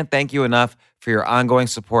can't thank you enough for your ongoing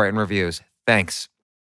support and reviews. Thanks.